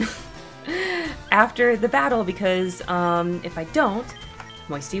poison after the battle because if I don't,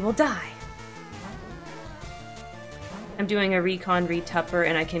 Moisty will die. I'm doing a recon re-tupper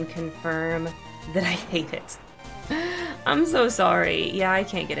and I can confirm that I hate it. I'm so sorry. Yeah, I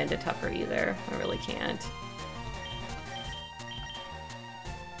can't get into Tupper either. I really can't.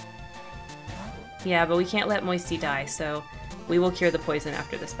 Yeah, but we can't let Moisty die, so we will cure the poison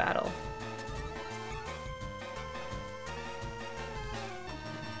after this battle.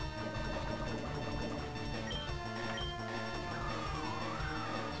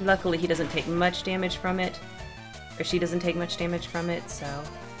 Luckily, he doesn't take much damage from it. Or she doesn't take much damage from it, so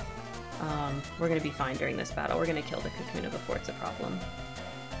we're gonna be fine during this battle. We're gonna kill the Kakuna before it's a problem.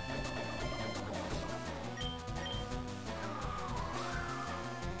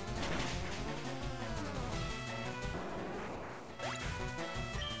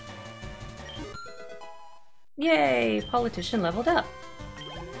 Yay! Politician leveled up.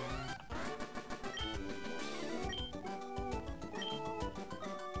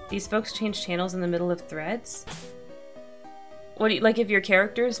 These folks change channels in the middle of threads? What do you, like if your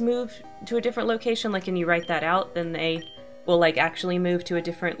characters move to a different location, like and you write that out, then they will like actually move to a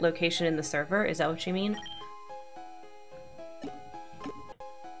different location in the server? Is that what you mean?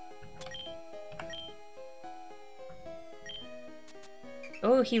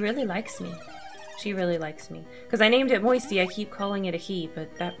 Oh, he really likes me. She really likes me. Because I named it Moisty, I keep calling it a he,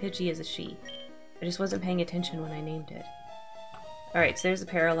 but that Pidgey is a she. I just wasn't paying attention when I named it. Alright, so there's a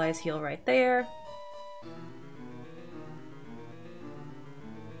Paralyzed Heal right there.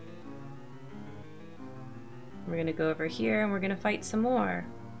 We're gonna go over here and we're gonna fight some more.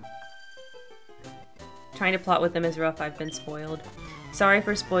 Trying to plot with them is rough, I've been spoiled. Sorry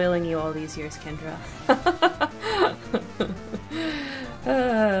for spoiling you all these years, Kendra.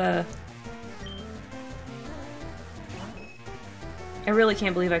 I really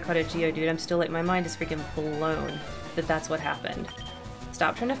can't believe I caught a Geodude. I'm still like, my mind is freaking blown that that's what happened.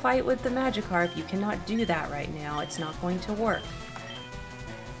 Stop trying to fight with the Magikarp. You cannot do that right now. It's not going to work.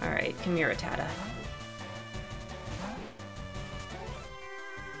 Alright, come here, Rattata.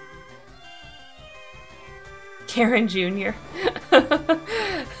 Karen Jr.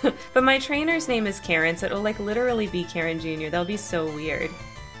 But my trainer's name is Karen, so it'll like literally be Karen Jr. That'll be so weird.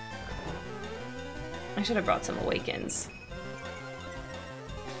 I should have brought some Awakens.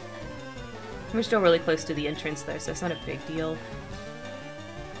 We're still really close to the entrance though, so it's not a big deal.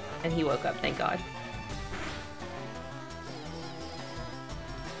 And he woke up, thank God.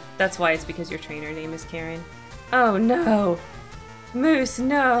 That's why it's because your trainer name is Karen. Oh no! Moose,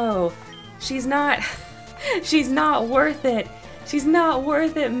 no! She's not... She's not worth it! She's not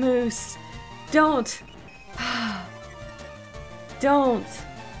worth it, Moose! Don't! Don't!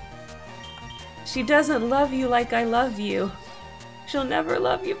 She doesn't love you like I love you. She'll never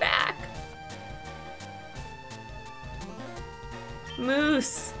love you back.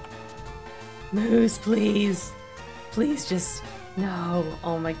 Moose! Moose, please. Please just... No.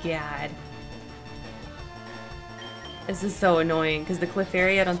 Oh my god. This is so annoying, because the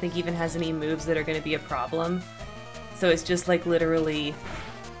Clefairy I don't think even has any moves that are going to be a problem. So it's just like literally...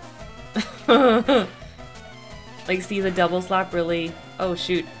 Like, see the double slap really... Oh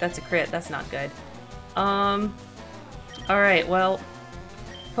shoot, that's a crit. That's not good. Alright, well,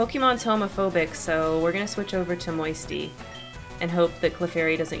 Pokemon's homophobic, so we're gonna switch over to Moisty and hope that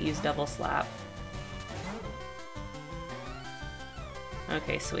Clefairy doesn't use Double Slap.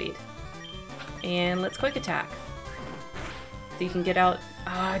 Okay, sweet. And let's Quick Attack. So you can get out.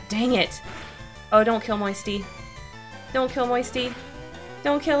 Ah, dang it! Oh, don't kill Moisty. Don't kill Moisty.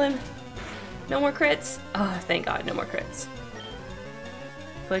 Don't kill him. No more crits. Oh, thank God, no more crits.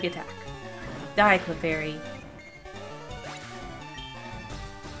 Quick Attack. Die, Clefairy.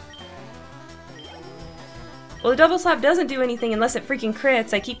 Well, the Double Slap doesn't do anything unless it freaking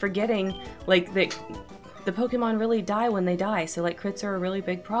crits. I keep forgetting, like, that the Pokemon really die when they die, so, like, crits are a really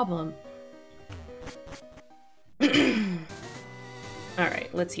big problem.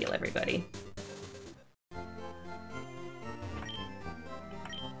 Alright, let's heal everybody.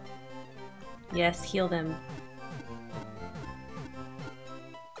 Yes, heal them.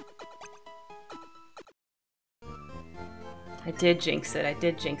 I did jinx it, I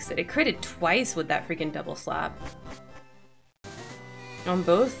did jinx it. It critted twice with that freaking Double Slap. On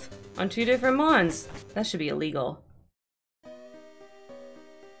both? On 2 different Mons. That should be illegal.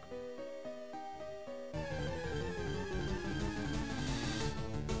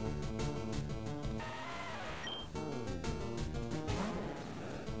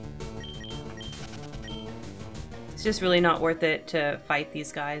 It's just really not worth it to fight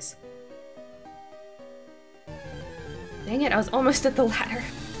these guys. Dang it, I was almost at the ladder.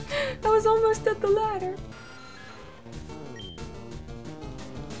 I was almost at the ladder.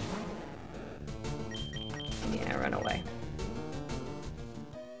 Yeah, run away.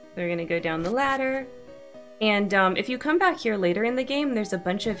 They're gonna go down the ladder. And if you come back here later in the game, there's a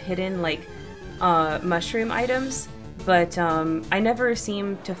bunch of hidden, like, mushroom items. But I never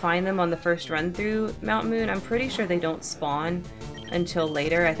seem to find them on the first run through Mount Moon. I'm pretty sure they don't spawn until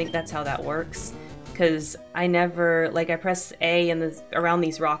later. I think that's how that works. Because I never, like, I press A and around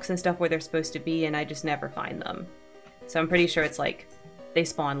these rocks and stuff where they're supposed to be, and I just never find them. So I'm pretty sure it's like they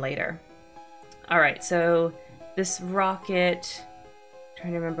spawn later. Alright, so this Rocket, I'm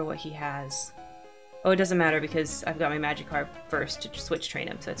trying to remember what he has. Oh, it doesn't matter because I've got my Magikarp first to switch train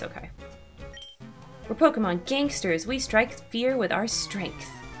him, so it's okay. We're Pokemon gangsters. We strike fear with our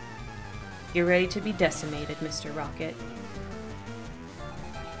strength. You're ready to be decimated, Mr. Rocket.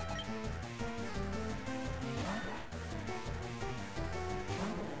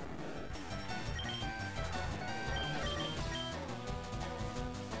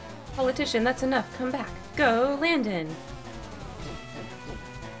 Politician, that's enough. Come back. Go, Landon!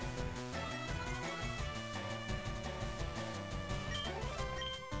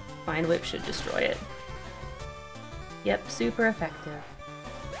 Vine Whip should destroy it. Yep, super effective.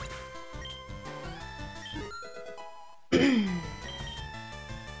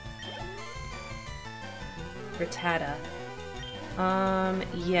 Rattata.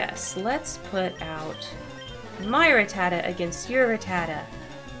 Yes, let's put out my Rattata against your Rattata.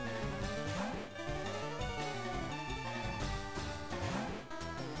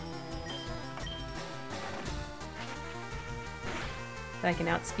 I can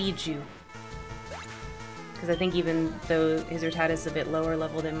outspeed you. Because I think even though his Rattata is a bit lower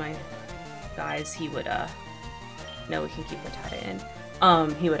level than my guys, he would, no, we can keep Rattata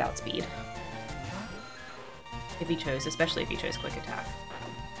in. He would outspeed. If he chose, especially if he chose Quick Attack.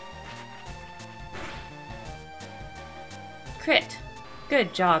 Crit!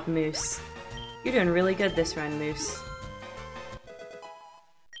 Good job, Moose. You're doing really good this run, Moose.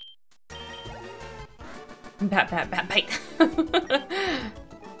 Bat, bite.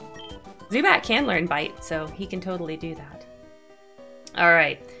 Zubat can learn bite, so he can totally do that.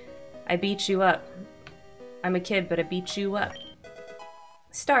 Alright. I beat you up. I'm a kid, but I beat you up.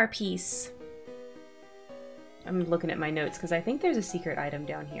 Star Piece. I'm looking at my notes, because I think there's a secret item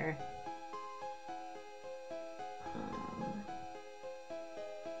down here.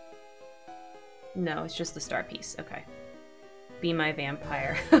 No, it's just the Star Piece. Okay. Be my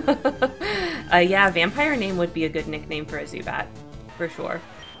vampire. Yeah, vampire name would be a good nickname for a Zubat. For sure.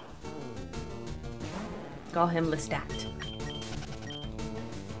 Call him Lestat.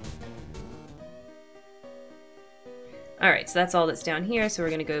 Alright, so that's all that's down here, so we're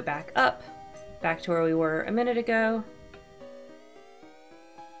gonna go back up. Back to where we were a minute ago.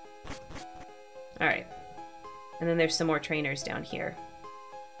 Alright. And then there's some more trainers down here.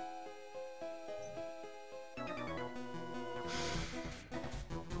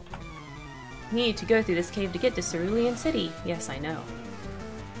 Need to go through this cave to get to Cerulean City. Yes, I know.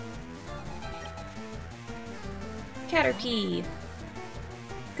 Caterpie!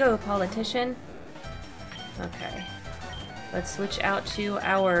 Go, politician! Okay. Let's switch out to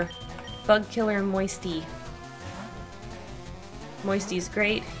our bug killer Moisty. Moisty's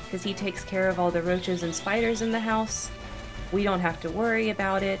great because he takes care of all the roaches and spiders in the house. We don't have to worry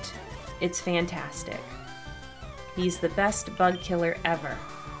about it. It's fantastic. He's the best bug killer ever.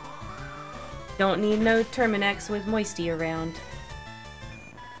 Don't need no Terminex with Moisty around.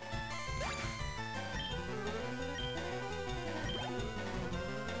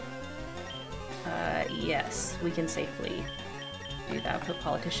 Yes, we can safely do that. Put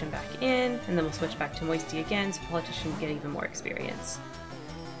Politician back in, and then we'll switch back to Moisty again so Politician can get even more experience.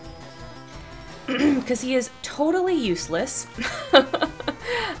 Because he is totally useless.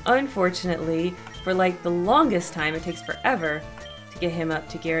 Unfortunately, for like the longest time, it takes forever to get him up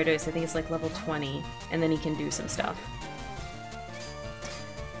to Gyarados. I think it's like level 20, and then he can do some stuff.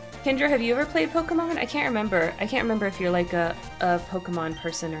 Kendra, have you ever played Pokemon? I can't remember. I can't remember if you're like a Pokemon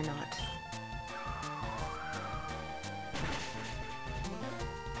person or not.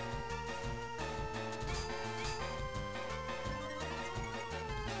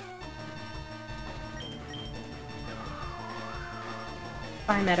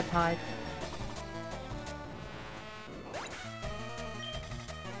 Bye, Metapod.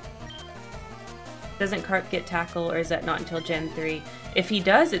 Doesn't Carp get Tackle, or is that not until Gen 3? If he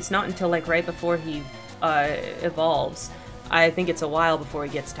does, it's not until like right before he evolves. I think it's a while before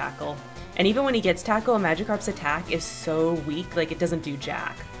he gets Tackle. And even when he gets Tackle, Magikarp's attack is so weak, like it doesn't do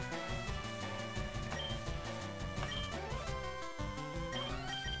jack.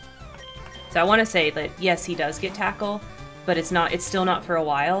 So I want to say that yes, he does get Tackle, but it's still not for a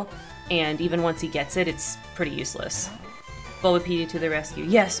while, and even once he gets it, it's pretty useless. Bulbapedia to the rescue.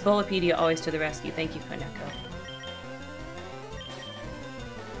 Yes, Bulbapedia always to the rescue. Thank you, Koneko.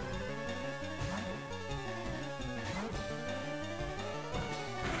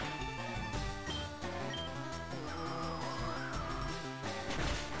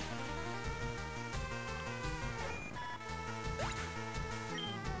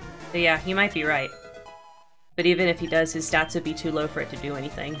 So yeah, you might be right. But even if he does, his stats would be too low for it to do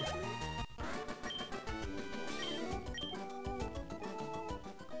anything.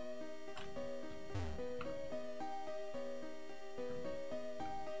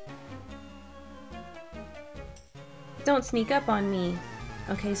 Don't sneak up on me.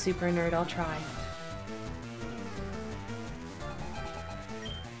 Okay, Super Nerd, I'll try.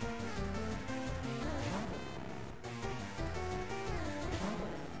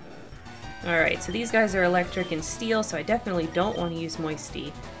 Alright, so these guys are electric and steel, so I definitely don't want to use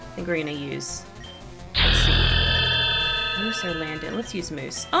Moisty. I think we're gonna use... let's see. Moose or Landon? Let's use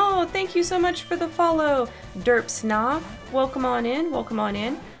Moose. Oh, thank you so much for the follow, Derp Snob. Welcome on in, welcome on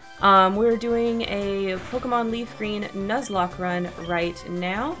in. We're doing a Pokemon LeafGreen Nuzlocke run right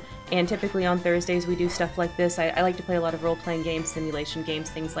now, and typically on Thursdays we do stuff like this. I like to play a lot of role-playing games, simulation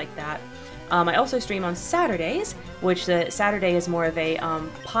games, things like that. I also stream on Saturdays, which Saturday is more of a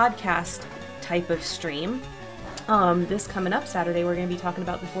podcast type of stream. This coming up Saturday, we're going to be talking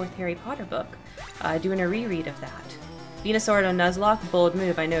about the 4th Harry Potter book, doing a reread of that. Venusaur on Nuzlocke, bold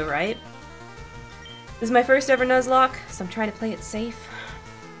move, I know, right? This is my first ever Nuzlocke, so I'm trying to play it safe.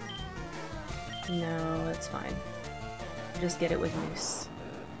 No, it's fine. Just get it with Moose.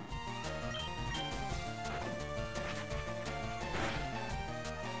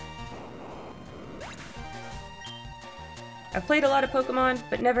 I've played a lot of Pokemon,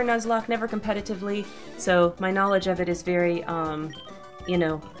 but never Nuzlocke, never competitively, so my knowledge of it is very, you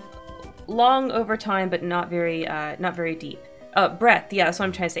know, long over time, but not very deep. Breadth, yeah, that's what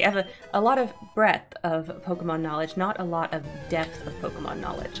I'm trying to say. I have a lot of breadth of Pokemon knowledge, not a lot of depth of Pokemon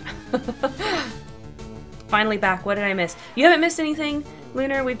knowledge. Finally back, what did I miss? You haven't missed anything,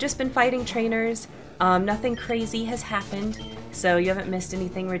 Lunar. We've just been fighting trainers. Nothing crazy has happened, so you haven't missed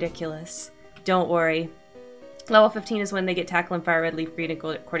anything ridiculous. Don't worry. Level 15 is when they get Tackle and Fire Red Leaf Green,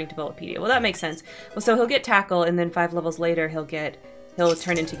 according to Bulbapedia. Well, that makes sense. Well, so he'll get Tackle, and then 5 levels later he'll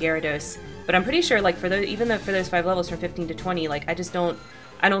turn into Gyarados. But I'm pretty sure, like, even though for those 5 levels from 15 to 20, like, I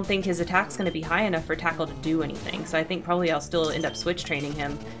don't think his attack's going to be high enough for Tackle to do anything. So I think probably I'll still end up switch training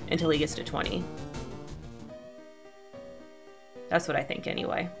him until he gets to 20. That's what I think,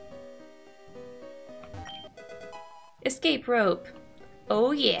 anyway. Escape rope.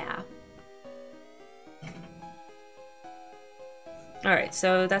 Oh, yeah. Alright,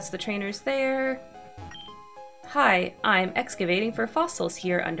 so that's the trainers there. Hi, I'm excavating for fossils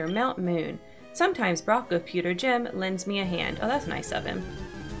here under Mount Moon. Sometimes Brockoputer Jim lends me a hand. Oh, that's nice of him.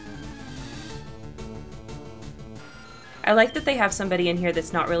 I like that they have somebody in here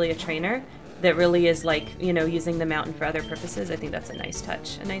that's not really a trainer, that really is, like, you know, using the mountain for other purposes. I think that's a nice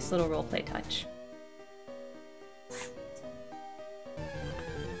touch. A nice little roleplay touch.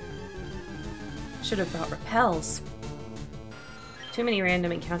 should have brought repels. Too many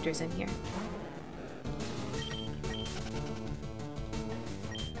random encounters in here.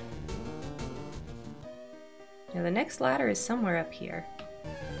 Now the next ladder is somewhere up here.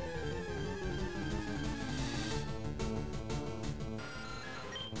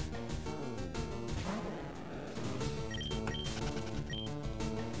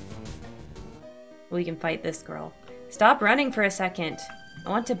 We can fight this girl. Stop running for a second. I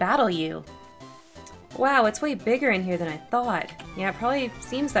want to battle you. Wow, it's way bigger in here than I thought. Yeah, it probably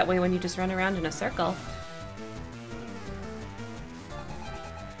seems that way when you just run around in a circle.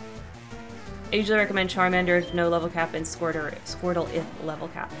 I usually recommend Charmander if no level cap and Squirtle if level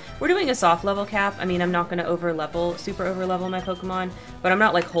cap. We're doing a soft level cap. I mean, I'm not going to super over level my Pokemon, but I'm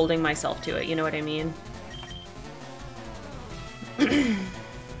not like holding myself to it, you know what I mean?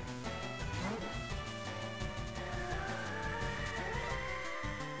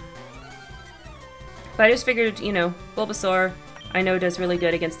 But I just figured, you know, Bulbasaur, I know does really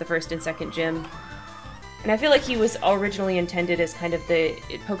good against the first and second gym. And I feel like he was originally intended as kind of the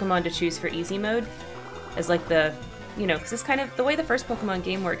Pokemon to choose for easy mode. As like the, you know, because it's kind of the way the first Pokemon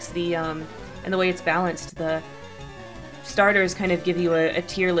game works, and the way it's balanced, the starters kind of give you a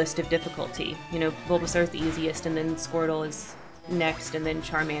tier list of difficulty. You know, Bulbasaur is the easiest, and then Squirtle is next, and then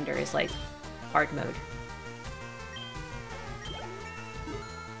Charmander is like hard mode.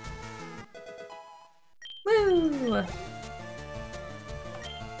 Woo!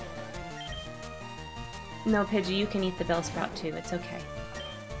 No, Pidgey, you can eat the Bellsprout too. It's okay.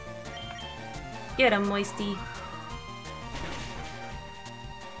 Get him, Moisty.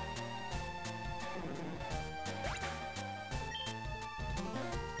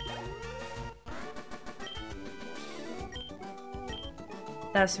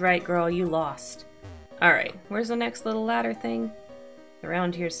 That's right, girl. You lost. Alright, where's the next little ladder thing?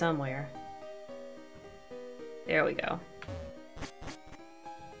 Around here somewhere. There we go.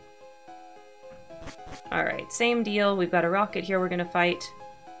 Alright, same deal. We've got a rocket here we're gonna fight.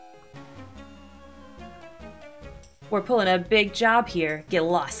 We're pulling a big job here. Get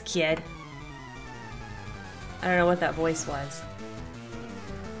lost, kid. I don't know what that voice was.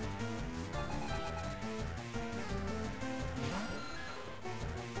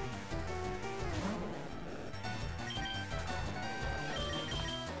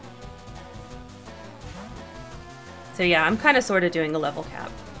 So yeah, I'm kind of sort of doing a level cap.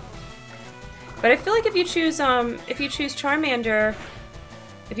 But I feel like if you choose Charmander,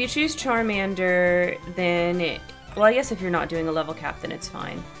 then well, I guess if you're not doing a level cap, then it's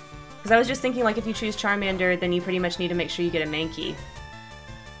fine. Because I was just thinking, like, if you choose Charmander, then you pretty much need to make sure you get a Mankey.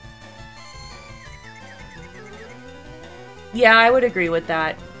 Yeah, I would agree with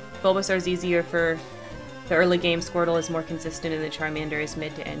that. Bulbasaur's easier for the early game, Squirtle is more consistent, and the Charmander is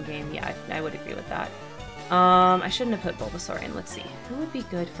mid to end game. Yeah, I would agree with that. I shouldn't have put Bulbasaur in. Let's see. Who would be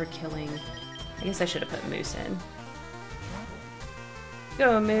good for killing? I guess I should have put Moose in.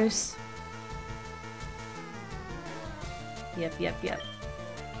 Go, Moose. Yep.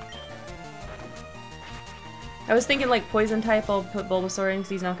 I was thinking, like, Poison type, I'll put Bulbasaur in because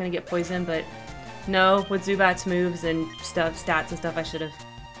he's not going to get poisoned, but no, with Zubat's moves and stuff, stats and stuff, I should have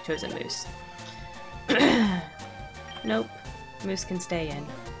chosen Moose. Nope. Moose can stay in.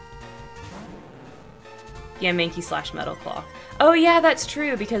 Yeah, Mankey / Metal Claw. Oh yeah, that's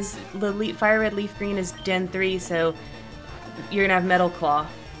true, because the Fire Red Leaf Green is Gen 3, so you're gonna have Metal Claw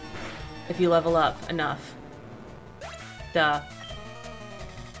if you level up enough. Duh.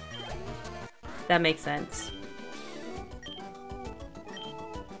 That makes sense.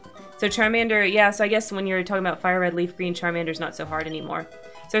 So Charmander, yeah, so I guess when you're talking about Fire Red Leaf Green, Charmander's not so hard anymore.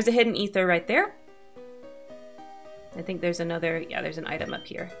 So there's a hidden ether right there. I think there's another, yeah, there's an item up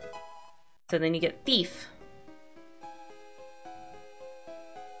here. So then you get Thief.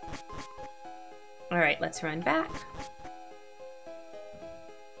 Alright, let's run back.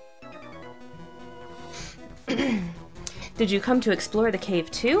 Did you come to explore the cave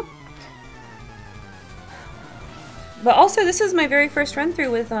too? But also, this is my very first run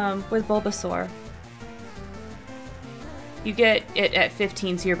through with Bulbasaur. You get it at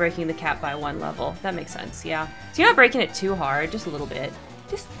 15, so you're breaking the cap by 1 level. That makes sense, yeah. So you're not breaking it too hard, just a little bit.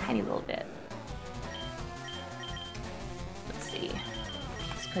 Just a tiny little bit. Let's see.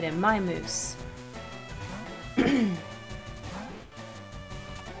 Let's put in my Moose.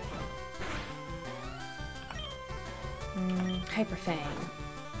 Hyper Fang.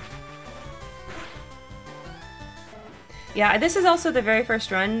 Yeah, this is also the very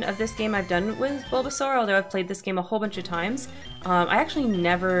first run of this game I've done with Bulbasaur, although I've played this game a whole bunch of times. I actually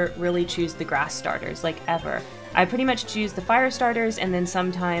never really choose the grass starters, like, ever. I pretty much choose the fire starters, and then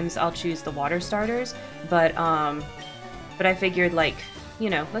sometimes I'll choose the water starters, but I figured, like, you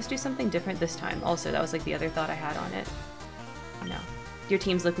know, let's do something different this time. Also, that was like the other thought I had on it. No. Your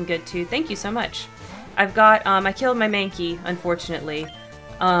team's looking good too. Thank you so much. I've got, I killed my Mankey, unfortunately.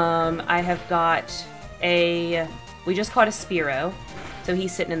 I have got we just caught a Spearow, so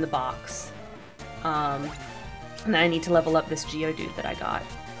he's sitting in the box. And then I need to level up this Geodude that I got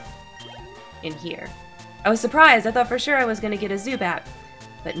in here. I was surprised. I thought for sure I was going to get a Zubat,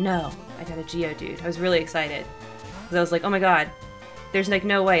 but no, I got a Geodude. I was really excited because I was like, oh my god, there's like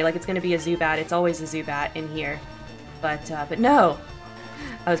no way, like it's going to be a Zubat. It's always a Zubat in here, but no,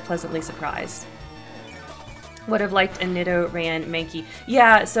 I was pleasantly surprised. Would have liked a Nidoran Mankey.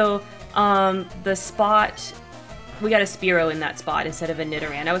 Yeah, so the spot, we got a Spearow in that spot instead of a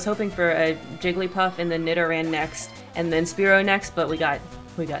Nidoran. I was hoping for a Jigglypuff and then Nidoran next, and then Spearow next, but we got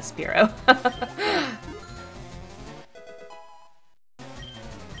Spearow.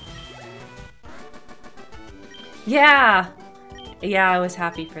 Yeah! Yeah, I was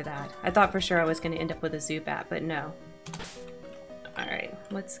happy for that. I thought for sure I was going to end up with a Zubat, but no. Alright,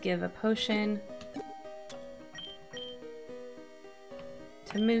 let's give a potion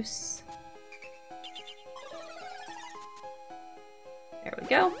to Moose. There we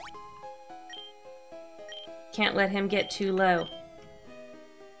go. Can't let him get too low.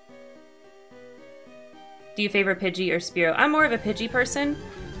 Do you favor Pidgey or Spearow? I'm more of a Pidgey person.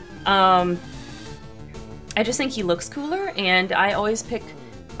 I just think he looks cooler, and I always pick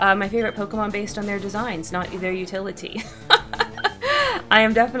my favorite Pokemon based on their designs, not their utility. I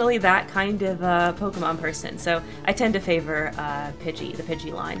am definitely that kind of Pokemon person, so I tend to favor Pidgey, the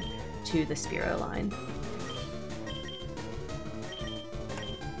Pidgey line, to the Spearow line.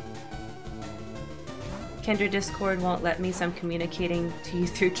 Kendra Discord won't let me, so I'm communicating to you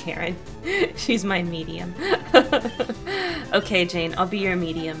through Karen. She's my medium. Okay, Jane, I'll be your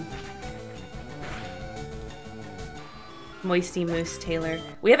medium. Moisty Moose Taylor.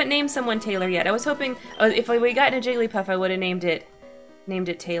 We haven't named someone Taylor yet. I was hoping if we got in a Jigglypuff, I would have named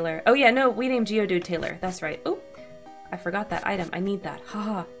it Taylor. Oh yeah, no, we named Geodude Taylor. That's right. Oh, I forgot that item. I need that.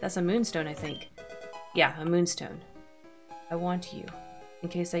 Haha, that's a Moonstone, I think. Yeah, a Moonstone. I want you, in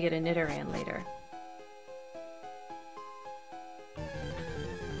case I get a Nidoran later.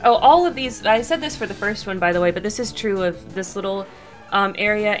 Oh, all of these, I said this for the first one, by the way, but this is true of this little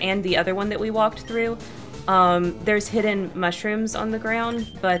area and the other one that we walked through. There's hidden mushrooms on the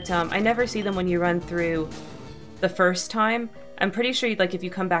ground, but I never see them when you run through the first time. I'm pretty sure, like, if you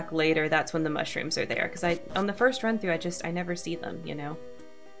come back later, that's when the mushrooms are there, because on the first run through, I never see them, you know?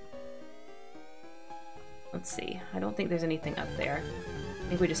 Let's see. I don't think there's anything up there. I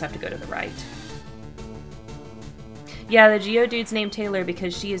think we just have to go to the right. Yeah, the Geodude's named Taylor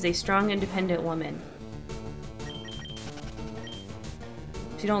because she is a strong, independent woman.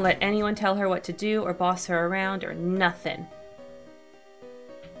 She don't let anyone tell her what to do or boss her around or nothing.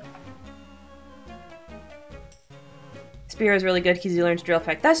 Spearow's really good because he learns Drill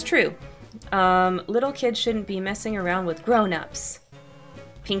Peck. That's true. Little kids shouldn't be messing around with grown-ups.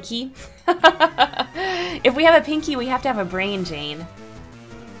 Pinky? If we have a Pinky, we have to have a Brain Jane.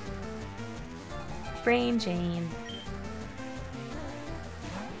 Brain Jane.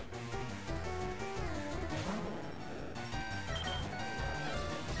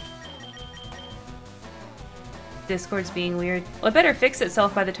 Discord's being weird. Well, it better fix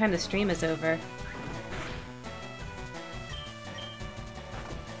itself by the time the stream is over.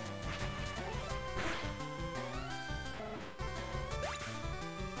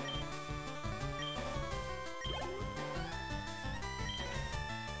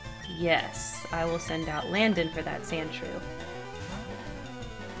 Yes, I will send out Landon for that Sandshrew.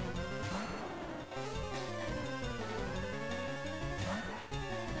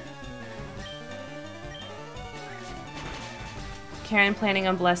 Karen planning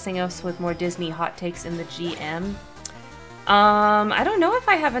on blessing us with more Disney hot takes in the GM? I don't know if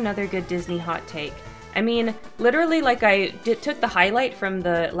I have another good Disney hot take. I mean, literally, like, took the highlight from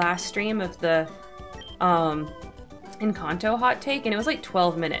the last stream of the Encanto hot take, and it was like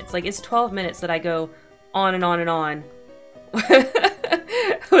 12 minutes. Like, it's 12 minutes that I go on and on and on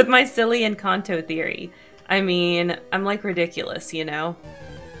with my silly Encanto theory. I mean, I'm like ridiculous, you know?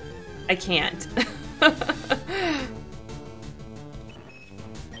 I can't.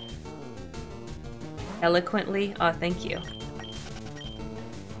 Eloquently? Oh, thank you.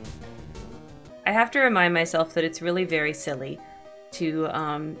 I have to remind myself that it's really very silly to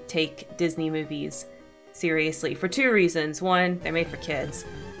take Disney movies seriously for two reasons. One, they're made for kids.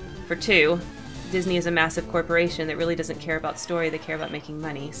 For two, Disney is a massive corporation that really doesn't care about story, they care about making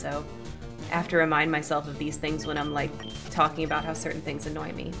money, so I have to remind myself of these things when I'm like talking about how certain things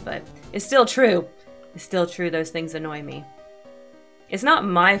annoy me, but it's still true. It's still true, those things annoy me. It's not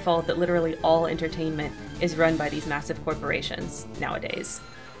my fault that literally all entertainment is run by these massive corporations nowadays.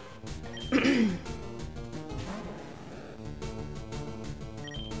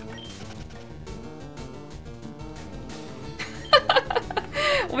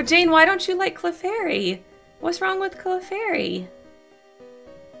 Well, Jane, why don't you like Clefairy? What's wrong with Clefairy?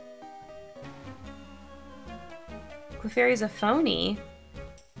 Clefairy's a phony.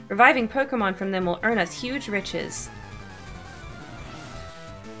 Reviving Pokemon from them will earn us huge riches.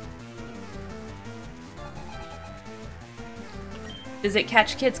 Does it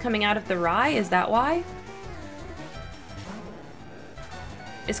catch kids coming out of the rye? Is that why?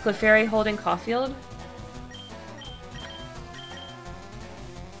 Is Clefairy holding Caulfield?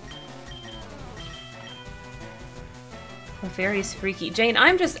 Clefairy's freaky. Jane, I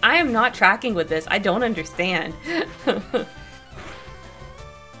am not tracking with this. I don't understand.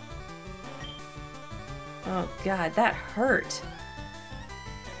 Oh god, that hurt.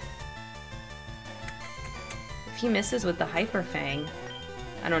 If he misses with the Hyper Fang,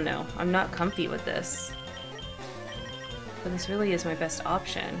 I don't know. I'm not comfy with this. But this really is my best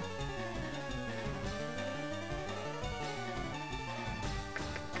option.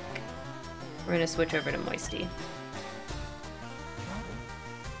 We're gonna switch over to Moisty.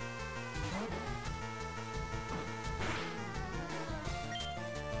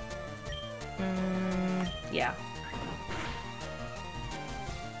 Yeah.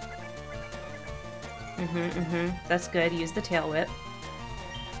 That's good. Use the Tail Whip.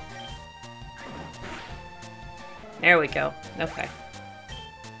 There we go. Okay.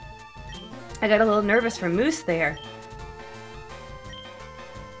 I got a little nervous for Moose there.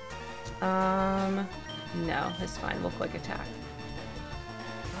 No, it's fine. We'll quick attack.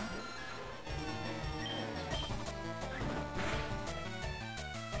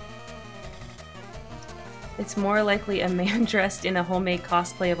 It's more likely a man dressed in a homemade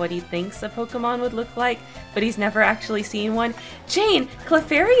cosplay of what he thinks a Pokemon would look like, but he's never actually seen one. Jane,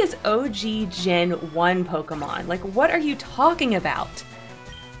 Clefairy is OG Gen 1 Pokemon. Like, what are you talking about?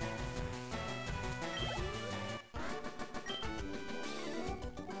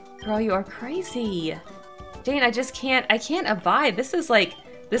 Girl, you are crazy. Jane, I can't abide. This is like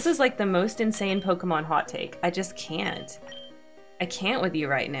the most insane Pokemon hot take. I just can't. I can't with you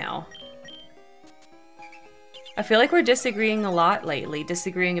right now. I feel like we're disagreeing a lot lately.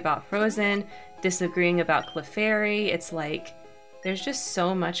 Disagreeing about Frozen, disagreeing about Clefairy. It's like, there's just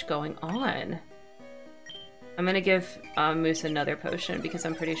so much going on. I'm gonna give Moose another potion because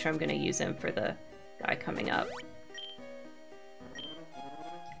I'm pretty sure I'm gonna use him for the guy coming up.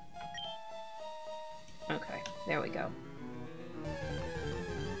 Okay, there we go.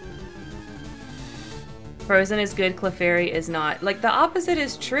 Frozen is good, Clefairy is not. Like, the opposite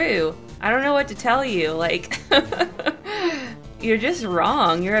is true. I don't know what to tell you. Like, you're just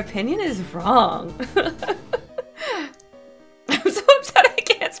wrong. Your opinion is wrong. I'm so upset I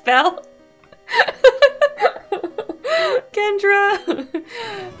can't spell. Kendra.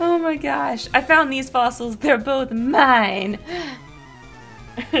 Oh my gosh. I found these fossils. They're both mine.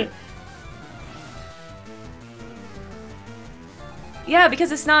 Yeah,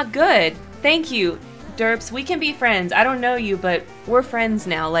 because it's not good. Thank you. Derps, we can be friends. I don't know you, but we're friends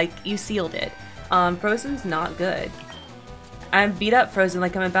now. Like, you sealed it. Frozen's not good. I'm beat up Frozen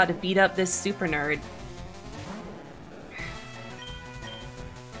like I'm about to beat up this super nerd.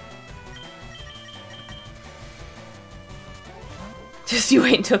 Just you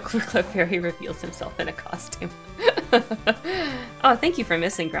wait until Clefairy reveals himself in a costume. Oh, thank you for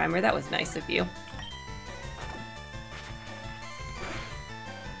missing, Grimer. That was nice of you.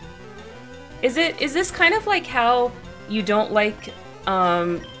 Is this kind of like how you don't like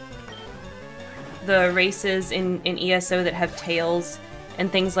the races in ESO that have tails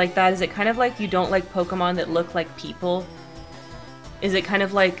and things like that? Is it kind of like you don't like Pokemon that look like people? Is it kind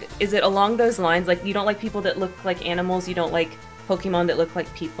of like, is it along those lines? Like, you don't like people that look like animals, you don't like Pokemon that look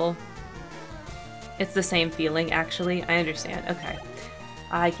like people? It's the same feeling, actually. I understand. Okay.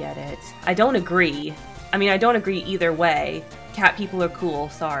 I get it. I don't agree. I mean, I don't agree either way. Cat people are cool.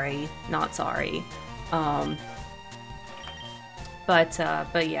 Sorry. Not sorry.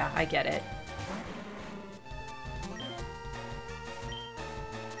 But yeah, I get it.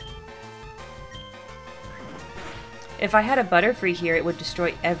 If I had a Butterfree here, it would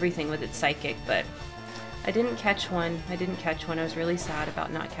destroy everything with its Psychic, but I didn't catch one. I didn't catch one. I was really sad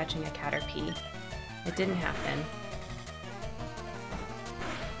about not catching a Caterpie. It didn't happen.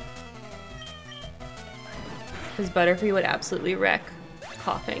 Because Butterfree would absolutely wreck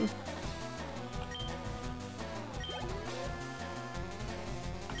Coughing.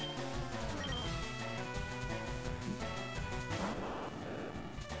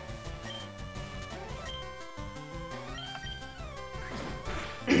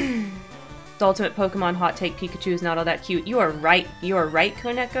 The ultimate Pokemon hot take, Pikachu is not all that cute. You are right. You are right,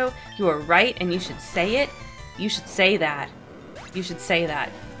 Koneko. You are right, and you should say it. You should say that. You should say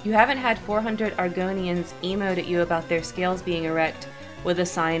that. You haven't had 400 Argonians emote at you about their scales being erect with a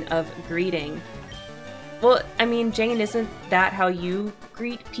sign of greeting. Well, I mean, Jane, isn't that how you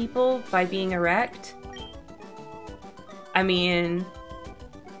greet people, by being erect? I mean...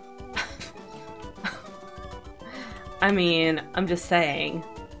 I'm just saying.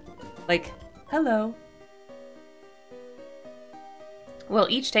 Like, hello. We'll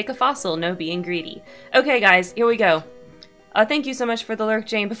each take a fossil, no being greedy. Okay, guys, here we go. Thank you so much for the lurk,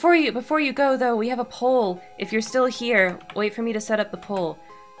 Jane. Before you go, though, we have a poll. If you're still here, wait for me to set up the poll.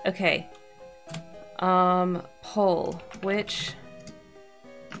 Okay. Poll. Which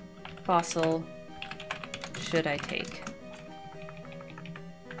fossil should I take?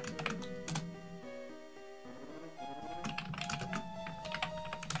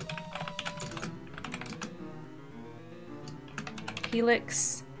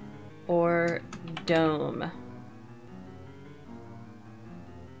 Helix or Dome?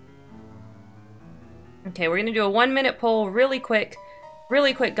 Okay, we're gonna do a 1-minute poll really quick.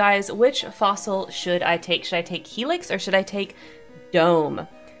 Really quick, guys. Which fossil should I take? Should I take Helix or should I take Dome?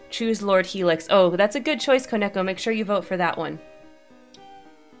 Choose Lord Helix. Oh, that's a good choice, Koneko. Make sure you vote for that one.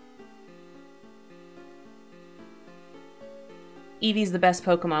 Eevee's the best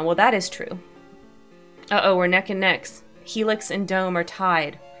Pokemon. Well, that is true. Uh-oh, we're neck and necks. Helix and Dome are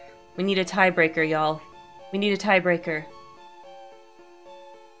tied. We need a tiebreaker, y'all. We need a tiebreaker.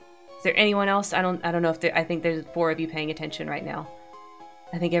 Is there anyone else? I don't know if there, I think there's 4 of you paying attention right now.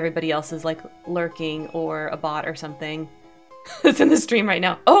 I think everybody else is like lurking or a bot or something. It's in the stream right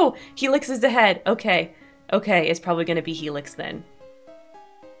now. Oh, Helix is ahead. Okay. Okay, it's probably going to be Helix then.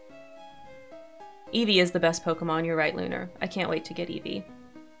 Eevee is the best Pokemon. You're right, Lunar. I can't wait to get Eevee.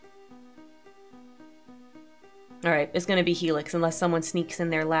 Alright, it's going to be Helix unless someone sneaks in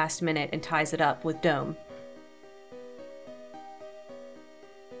there last minute and ties it up with Dome.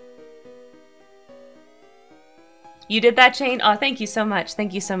 You did that, Jane? Oh, thank you so much.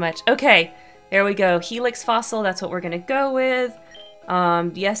 Thank you so much. Okay, there we go. Helix fossil, that's what we're going to go with.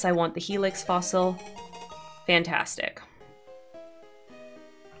 Yes, I want the Helix fossil. Fantastic.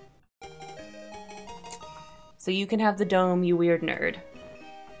 So you can have the Dome, you weird nerd.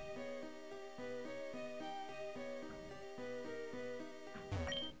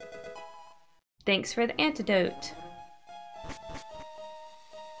 Thanks for the antidote.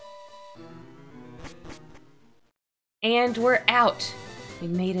 And we're out. We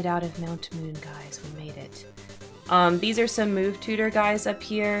made it out of Mount Moon, guys. We made it. These are some move tutor guys up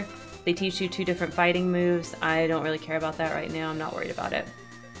here. They teach you 2 different fighting moves. I don't really care about that right now. I'm not worried about it.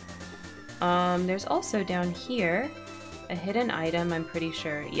 There's also down here a hidden item, I'm pretty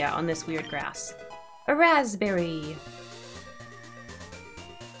sure. Yeah, on this weird grass. A raspberry.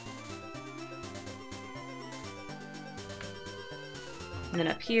 And then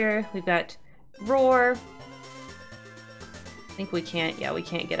up here, we've got Roar. I think we can't, yeah, we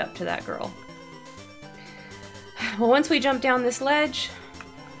can't get up to that girl. Well, once we jump down this ledge,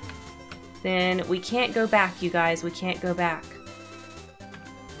 then we can't go back, you guys. We can't go back.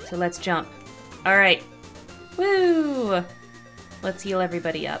 So let's jump. All right. Woo! Let's heal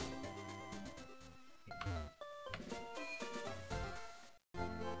everybody up.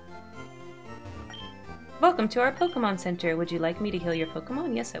 Welcome to our Pokemon Center. Would you like me to heal your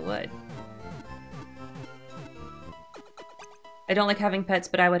Pokemon? Yes, I would. I don't like having pets,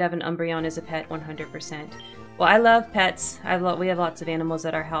 but I would have an Umbreon as a pet 100%. Well, I love pets. We have lots of animals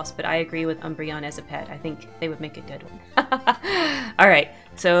at our house, but I agree with Umbreon as a pet. I think they would make a good one. Alright,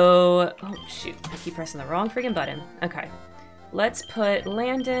 so... Oh, shoot. I keep pressing the wrong freaking button. Okay. Let's put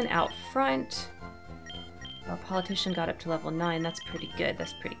Landon out front. Our politician got up to level 9. That's pretty good.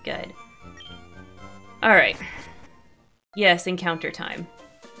 That's pretty good. Alright. Yes, encounter time.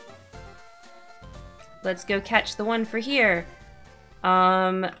 Let's go catch the one for here.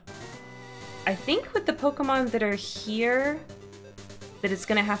 I think with the Pokemon that are here, that it's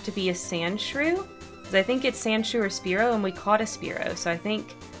gonna have to be a Sandshrew. Because I think it's Sandshrew or Spearow, and we caught a Spearow, so I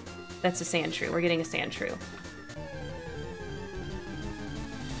think that's a Sandshrew. We're getting a Sandshrew.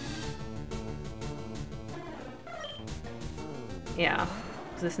 Yeah,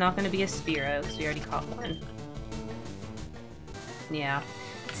 because it's not gonna be a Spearow, because we already caught one. Yeah.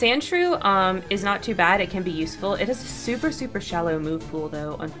 Sandshrew is not too bad. It can be useful. It has a super, super shallow move pool,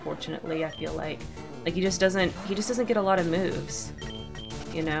 though, unfortunately, I feel like. Like, he just doesn't get a lot of moves,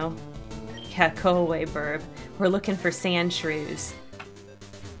 you know? Yeah, go away, Burb. We're looking for Sandshrews.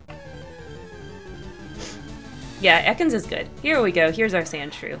 Yeah, Ekans is good. Here we go. Here's our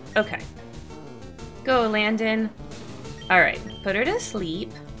Sandshrew. Okay. Go, Landon. Alright, put her to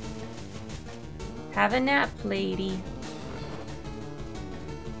sleep. Have a nap, lady.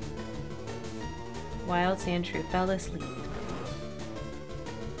 Wild Sandshrew fell asleep.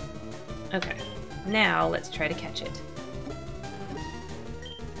 Okay, now let's try to catch it.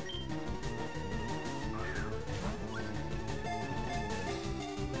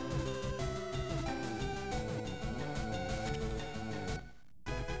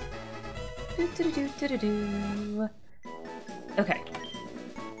 Okay.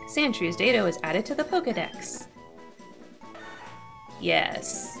 Sandshrew's data was added to the Pokedex.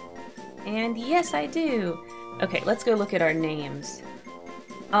 Yes. And yes, I do. Okay, let's go look at our names.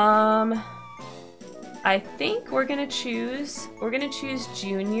 I think we're gonna choose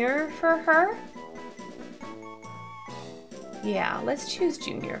Junior for her. Yeah, let's choose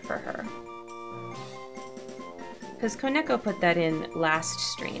Junior for her. Because Koneko put that in last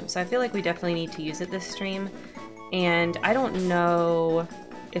stream, so I feel like we definitely need to use it this stream. And I don't know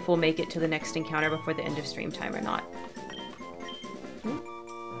if we'll make it to the next encounter before the end of stream time or not.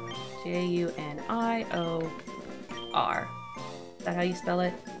 J-U-N-I-O-R. Is that how you spell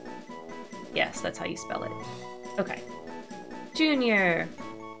it? Yes, that's how you spell it. Okay. Junior!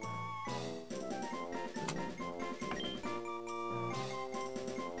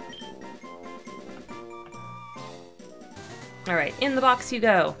 Alright, in the box you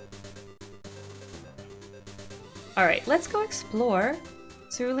go. Alright, let's go explore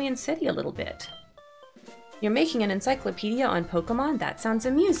Cerulean City a little bit. You're making an encyclopedia on Pokemon? That sounds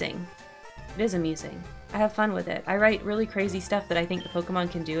amusing. It is amusing. I have fun with it. I write really crazy stuff that I think the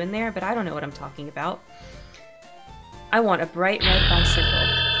Pokemon can do in there, but I don't know what I'm talking about. I want a bright red bicycle.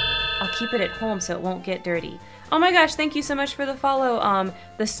 I'll keep it at home so it won't get dirty. Oh my gosh, thank you so much for the follow,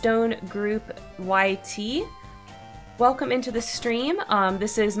 the Stone Group YT. Welcome into the stream.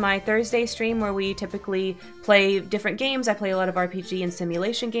 This is my Thursday stream where we typically play different games. I play a lot of RPG and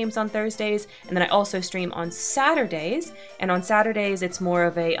simulation games on Thursdays, and then I also stream on Saturdays. And on Saturdays, it's more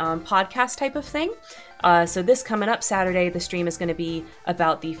of a podcast type of thing. So this coming up Saturday, the stream is going to be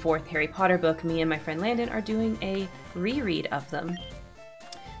about the 4th Harry Potter book. Me and my friend Landon are doing a reread of them.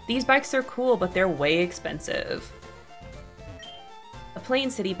 These bikes are cool, but they're way expensive. A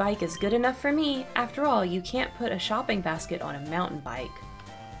Plain City bike is good enough for me. After all, you can't put a shopping basket on a mountain bike.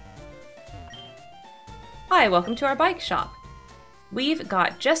 Hi, welcome to our bike shop. We've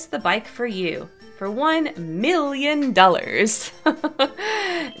got just the bike for you for $1 million.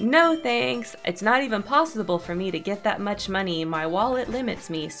 No thanks. It's not even possible for me to get that much money. My wallet limits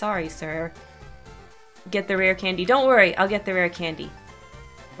me. Sorry, sir. Get the rare candy. Don't worry, I'll get the rare candy.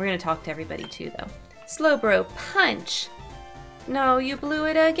 We're gonna talk to everybody too, though. Slowbro, punch! No, you blew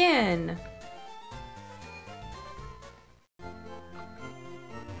it again.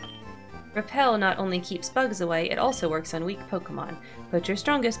 Repel not only keeps bugs away, it also works on weak Pokemon. Put your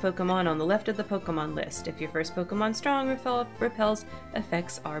strongest Pokemon on the left of the Pokemon list. If your first Pokemon strong, Repel's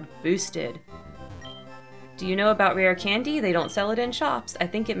effects are boosted. Do you know about rare candy? They don't sell it in shops. I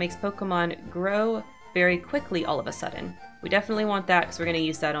think it makes Pokemon grow very quickly all of a sudden. We definitely want that because we're going to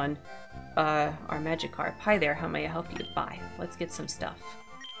use that on our Magikarp. Hi there, how may I help you? Bye. Let's get some stuff.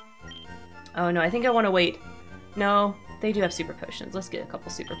 Oh no, I think I want to wait. No, they do have super potions. Let's get a couple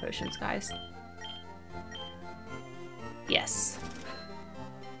super potions, guys. Yes.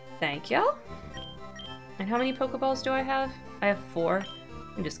 Thank you. And how many Pokeballs do I have? I have 4.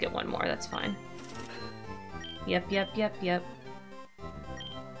 I can just get 1 more, that's fine. Yep.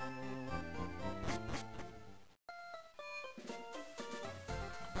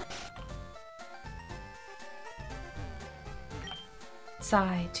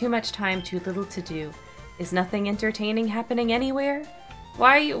 Sigh, too much time, too little to do. Is nothing entertaining happening anywhere?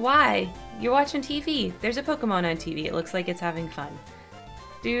 Why? You're watching TV. There's a Pokemon on TV. It looks like it's having fun.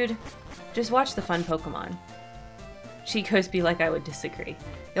 Dude, just watch the fun Pokemon. Chico's be like, I would disagree.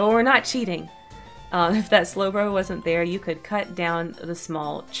 No, we're not cheating. If that Slowbro wasn't there, you could cut down the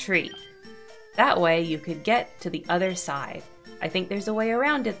small tree. That way, you could get to the other side. I think there's a way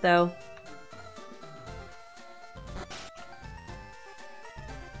around it, though.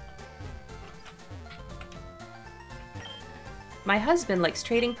 My husband likes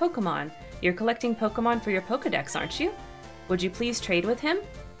trading Pokemon. You're collecting Pokemon for your Pokedex, aren't you? Would you please trade with him?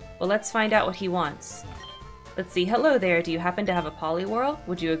 Well, let's find out what he wants. Let's see. Hello there. Do you happen to have a Poliwhirl?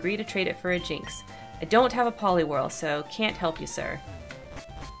 Would you agree to trade it for a Jinx? I don't have a Poliwhirl, so can't help you, sir.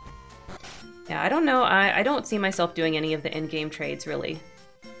 Yeah, I don't know. I don't see myself doing any of the in-game trades, really.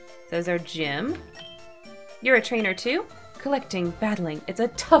 There's our gym. You're a trainer, too? Collecting, battling. It's a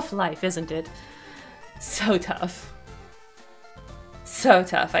tough life, isn't it? So tough. So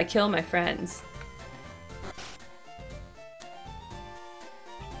tough. I kill my friends.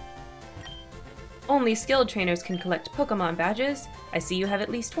 Only skilled trainers can collect Pokemon badges. I see you have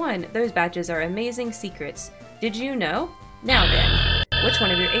at least one. Those badges are amazing secrets. Did you know? Now then, which one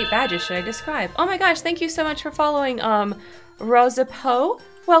of your 8 badges should I describe? Oh my gosh, thank you so much for following, Rosapo.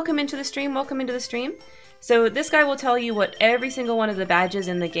 Welcome into the stream, welcome into the stream. So this guy will tell you what every single one of the badges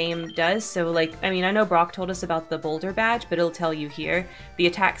in the game does. So like, I mean, I know Brock told us about the Boulder badge, but it'll tell you here. The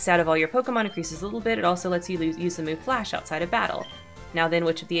attack stat of all your Pokemon increases a little bit. It also lets you use the move Flash outside of battle. Now then,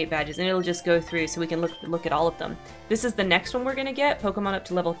 which of the 8 badges? And it'll just go through so we can look at all of them. This is the next one we're gonna get. Pokemon up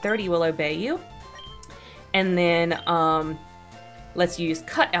to level 30 will obey you. And then, let's use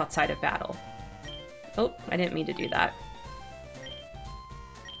Cut outside of battle. Oh, I didn't mean to do that.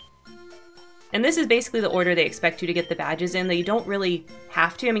 And this is basically the order they expect you to get the badges in, though you don't really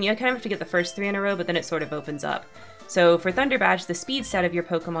have to. I mean, you kind of have to get the first 3 in a row, but then it sort of opens up. So for Thunder Badge, the speed stat of your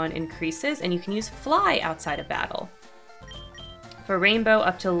Pokemon increases, and you can use Fly outside of battle. For Rainbow,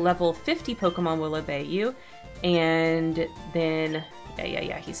 up to level 50 Pokemon will obey you. And then,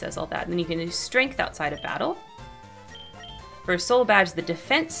 yeah, he says all that. And then you can use Strength outside of battle. For Soul Badge, the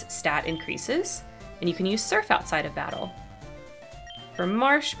defense stat increases, and you can use Surf outside of battle. For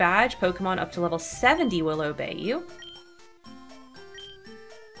Marsh Badge, Pokemon up to level 70 will obey you.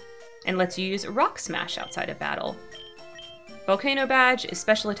 And lets you use Rock Smash outside of battle. Volcano Badge is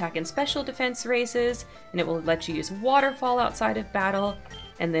special attack and special defense raises, and it will let you use Waterfall outside of battle.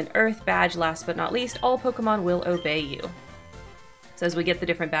 And then Earth Badge, last but not least, all Pokemon will obey you. So as we get the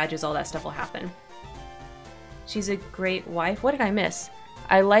different badges, all that stuff will happen. She's a great wife. What did I miss?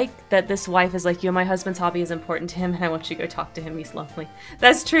 I like that this wife is like, my husband's hobby is important to him, and I want you to go talk to him, he's lonely.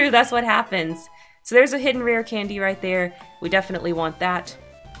 That's true, that's what happens. So there's a hidden rare candy right there. We definitely want that.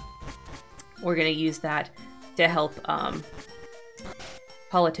 We're gonna use that to help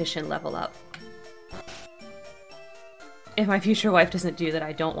Politician level up. If my future wife doesn't do that,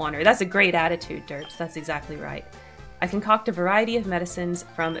 I don't want her. That's a great attitude, Dirts. That's exactly right. I concoct a variety of medicines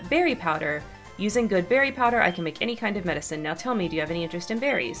from berry powder. Using good berry powder, I can make any kind of medicine. Now tell me, do you have any interest in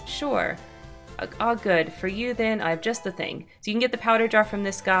berries? Sure. Oh, good. For you, then, I have just the thing. So you can get the powder jar from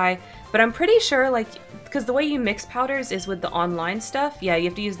this guy, but I'm pretty sure, like, because the way you mix powders is with the online stuff. Yeah, you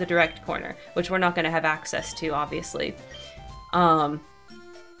have to use the direct corner, which we're not going to have access to, obviously.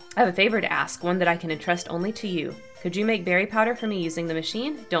 I have a favor to ask, one that I can entrust only to you. Could you make berry powder for me using the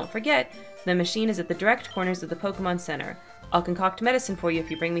machine? Don't forget, the machine is at the direct corners of the Pokemon Center. I'll concoct medicine for you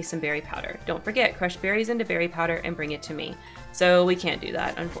if you bring me some berry powder. Don't forget, crush berries into berry powder and bring it to me. So we can't do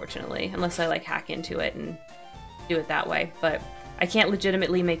that, unfortunately, unless I like hack into it and do it that way. But I can't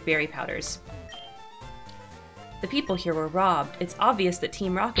legitimately make berry powders. The people here were robbed. It's obvious that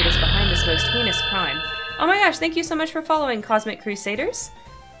Team Rocket is behind this most heinous crime. Oh my gosh, thank you so much for following, Cosmic Crusaders.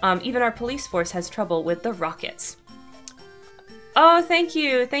 Even our police force has trouble with the Rockets. Oh, thank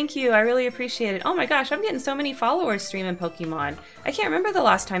you, I really appreciate it. Oh my gosh, I'm getting so many followers streaming Pokemon. I can't remember the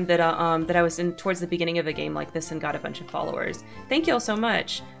last time that that I was in towards the beginning of a game like this and got a bunch of followers. Thank you all so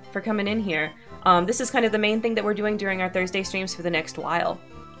much for coming in here. This is kind of the main thing that we're doing during our Thursday streams for the next while.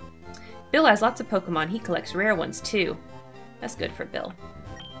 Bill has lots of Pokemon. He collects rare ones too. That's good for Bill.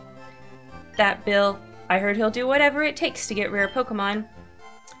 That Bill, I heard he'll do whatever it takes to get rare Pokemon.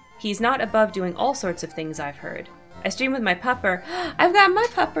 He's not above doing all sorts of things, I've heard. I stream with my pupper. I've got my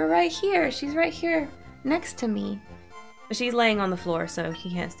pupper right here. She's right here next to me. She's laying on the floor, so he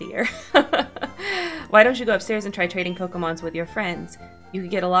can't see her. Why don't you go upstairs and try trading Pokemons with your friends? You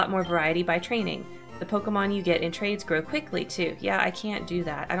could get a lot more variety by training. The Pokemon you get in trades grow quickly, too. Yeah, I can't do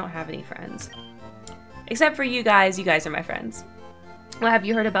that. I don't have any friends. Except for you guys. You guys are my friends. Well, have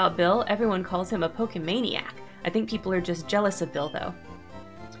you heard about Bill? Everyone calls him a Pokemaniac. I think people are just jealous of Bill, though.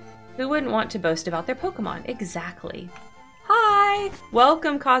 Who wouldn't want to boast about their Pokemon? Exactly. Hi!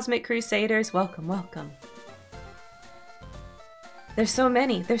 Welcome, Cosmic Crusaders. Welcome, welcome. There's so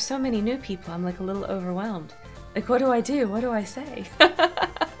many new people. I'm like a little overwhelmed. Like, what do I do? What do I say?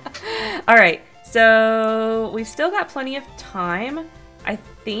 Alright, so we've still got plenty of time. I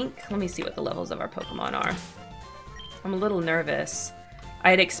think, let me see what the levels of our Pokemon are. I'm a little nervous.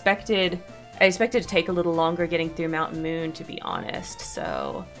 I expected to take a little longer getting through Mountain Moon, to be honest,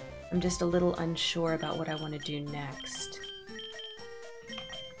 so I'm just a little unsure about what I want to do next.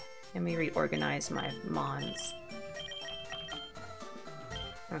 Let me reorganize my Mons.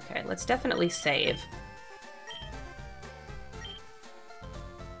 Okay, let's definitely save.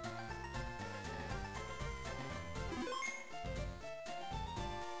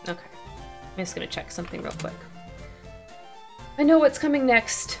 Okay, I'm just gonna check something real quick. I know what's coming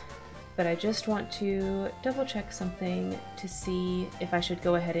next, but I just want to double check something to see if I should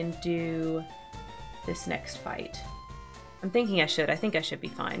go ahead and do this next fight. I'm thinking I should. I think I should be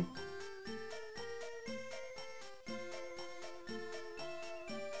fine.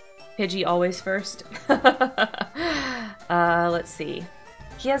 Pidgey always first. Let's see.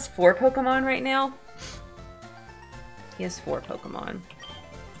 He has 4 Pokemon right now. He has 4 Pokemon.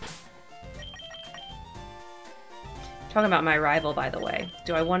 Talking about my rival, by the way.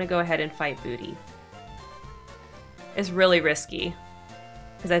 Do I want to go ahead and fight Booty? It's really risky.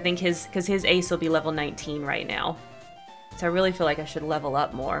 Because I think his ace will be level 19 right now. So I really feel like I should level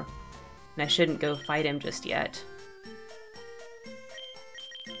up more. And I shouldn't go fight him just yet.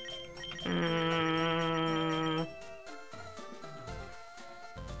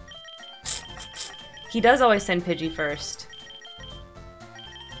 He does always send Pidgey first.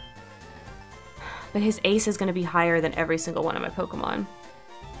 But his ace is going to be higher than every single one of my Pokemon.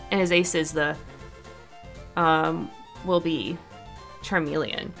 And his ace is the... will be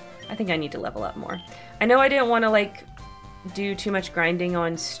Charmeleon. I think I need to level up more. I know I didn't want to, like, do too much grinding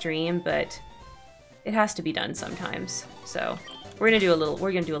on stream, but it has to be done sometimes. So, we're gonna do a little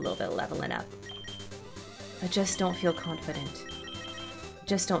bit of leveling up. I just don't feel confident.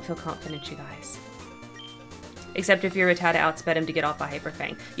 Just don't feel confident, you guys. Except if you're Rattata outsped him to get off a Hyper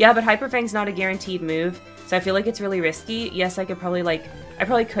Fang. Yeah, but Hyper Fang's not a guaranteed move, so I feel like it's really risky. Yes, I could probably, like, I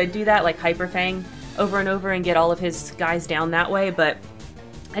probably could do that, like Hyper Fang over and over and get all of his guys down that way, but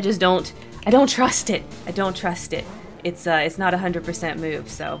I just don't, I don't trust it. I don't trust it. It's not a 100% move,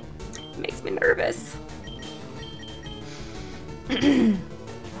 so it makes me nervous.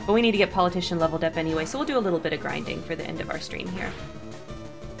 But we need to get Politician leveled up anyway, so we'll do a little bit of grinding for the end of our stream here.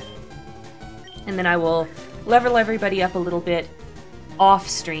 And then I will level everybody up a little bit off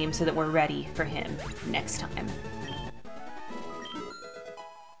stream so that we're ready for him next time.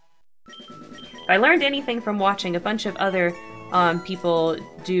 If I learned anything from watching a bunch of other people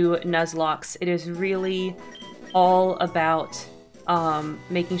do Nuzlocks, it is really all about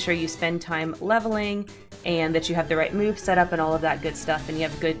making sure you spend time leveling and that you have the right move set up and all of that good stuff, and you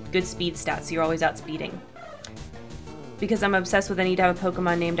have good speed stats, so you're always outspeeding. Because I'm obsessed with, I need to have a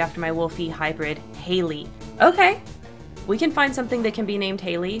Pokemon named after my Wolfie hybrid, Haley. Okay, we can find something that can be named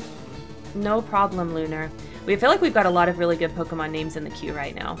Haley. No problem, Lunar. We feel like we've got a lot of really good Pokemon names in the queue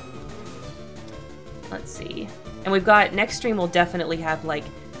right now. Let's see. And we've got, next stream we'll definitely have like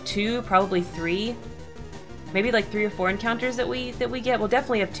 2, probably 3, maybe like 3 or 4 encounters that we get. We'll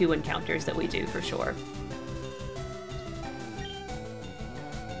definitely have 2 encounters that we do for sure.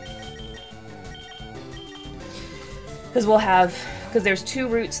 Because there's 2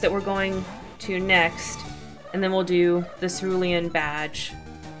 routes that we're going to next, and then we'll do the Cerulean badge,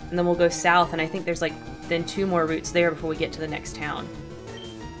 and then we'll go south, and I think there's like then 2 more routes there before we get to the next town.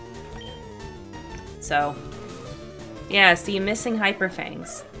 So, yeah, see, missing Hyper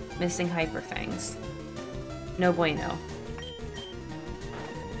Fangs. Missing Hyper Fangs. No bueno.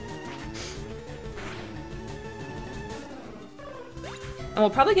 And we'll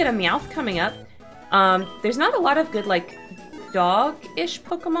probably get a Meowth coming up. There's not a lot of good, like, dog-ish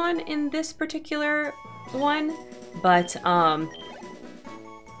Pokemon in this particular one, but,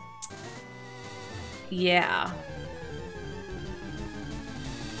 yeah.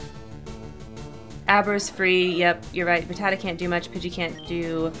 Abra's free, yep, you're right. Rattata can't do much, Pidgey can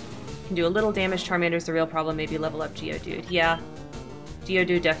do a little damage, Charmander's the real problem, maybe level up Geodude. Yeah,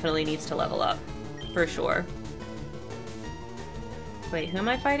 Geodude definitely needs to level up, for sure. Wait, who am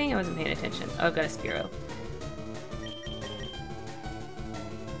I fighting? I wasn't paying attention. Oh, I've got a Spearow.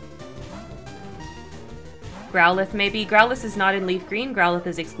 Growlithe, maybe. Growlithe is not in LeafGreen. Growlithe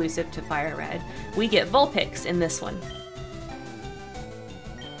is exclusive to Fire Red. We get Vulpix in this one.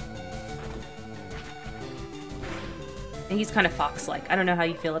 And he's kind of fox-like. I don't know how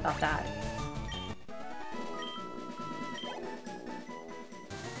you feel about that.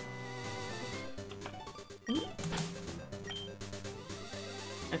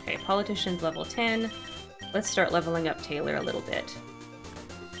 Okay, Politician's level 10. Let's start leveling up Taylor a little bit.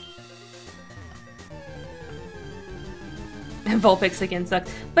 Vulpix again sucks,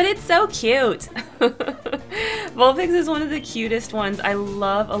 but it's so cute! Vulpix is one of the cutest ones. I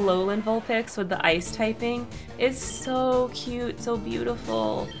love Alolan Vulpix with the ice typing. It's so cute, so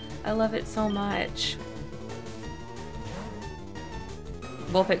beautiful. I love it so much.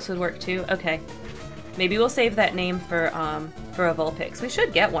 Vulpix would work too? Okay. Maybe we'll save that name for a Vulpix. We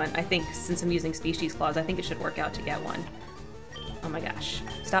should get one, I think, since I'm using Species Clause. I think it should work out to get one. Oh my gosh.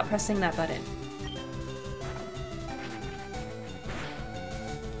 Stop pressing that button.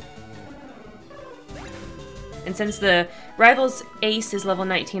 And since the rival's ace is level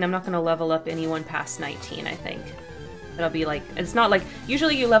 19, I'm not going to level up anyone past 19, I think. It'll be like, it's not like,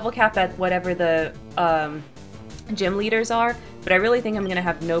 usually you level cap at whatever the gym leaders are, but I really think I'm going to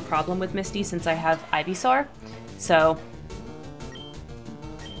have no problem with Misty since I have Ivysaur. So,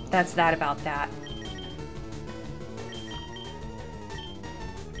 that's that about that.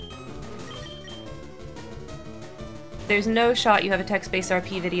 There's no shot you have a text-based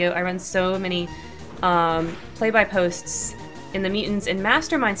RP video. I run so many play-by-posts in the Mutants and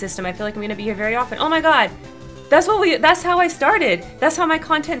Mastermind system. I feel like I'm gonna be here very often. Oh my god! That's how I started. That's how my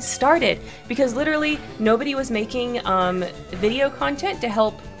content started. Because literally nobody was making video content to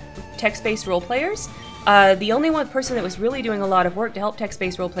help text-based role players. The only one person that was really doing a lot of work to help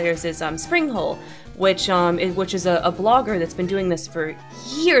text-based role players is Springhole, which is a blogger that's been doing this for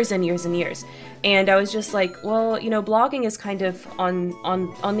years and years and years. And I was just like, well, you know, blogging is kind of on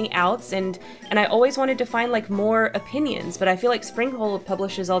the outs, and I always wanted to find like more opinions, but I feel like Springhole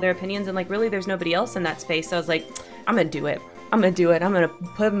publishes all their opinions, and like really there's nobody else in that space. So I was like, I'm gonna do it. I'm gonna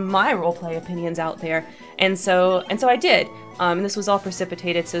put my roleplay opinions out there, and so I did. And this was all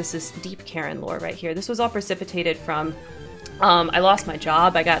precipitated. So this is deep Karen lore right here. This was all precipitated from I lost my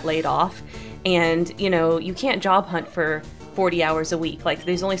job. I got laid off, and you know, you can't job hunt for 40 hours a week. Like,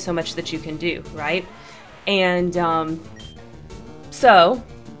 there's only so much that you can do, right? And so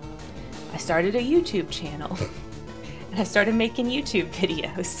I started a YouTube channel and I started making YouTube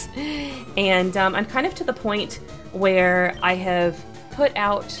videos, and I'm kind of to the point where I have put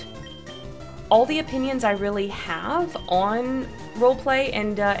out all the opinions I really have on roleplay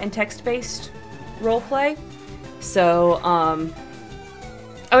and text-based roleplay. So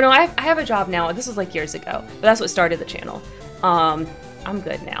oh no, I have a job now. This was like years ago, but that's what started the channel. I'm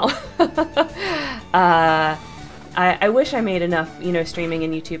good now. I wish I made enough, you know, streaming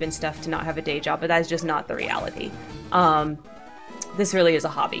and YouTube and stuff to not have a day job, but that's just not the reality. This really is a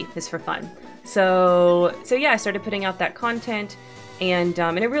hobby. It's for fun. So yeah, I started putting out that content, and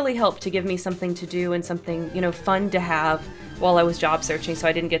it really helped to give me something to do and something, you know, fun to have while I was job searching, so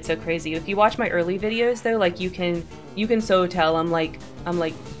I didn't get so crazy. If you watch my early videos though, like you can so tell I'm like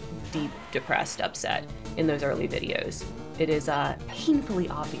deep depressed, upset in those early videos. It is painfully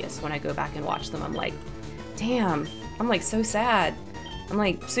obvious when I go back and watch them. I'm like, damn, I'm like so sad. I'm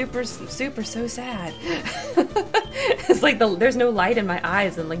like super so sad. It's like there's no light in my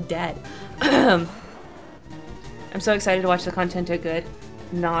eyes. I'm like dead. I'm so excited to watch the content get good.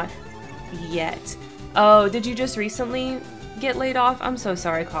 Not yet. Oh, did you just recently get laid off? I'm so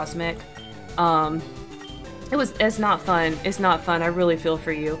sorry, Cosmic. It's not fun. It's not fun. I really feel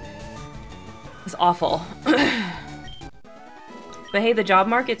for you. It's awful. But hey, the job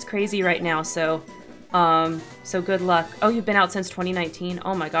market's crazy right now, so good luck. Oh, you've been out since 2019?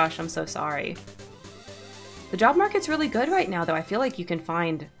 Oh my gosh, I'm so sorry. The job market's really good right now, though. I feel like you can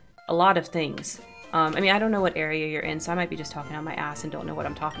find a lot of things. I mean, I don't know what area you're in, so I might be just talking out my ass and don't know what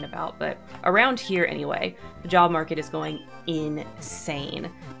I'm talking about, but around here anyway, the job market is going insane.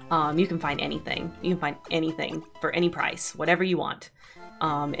 You can find anything. You can find anything for any price, whatever you want.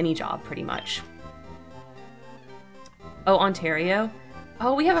 Any job, pretty much. Oh, Ontario?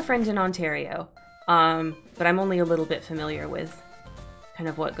 Oh, we have a friend in Ontario. But I'm only a little bit familiar with kind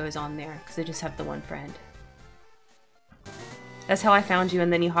of what goes on there, because I just have the one friend. That's how I found you,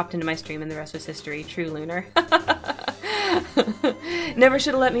 and then you hopped into my stream and the rest was history. True, Lunar. Never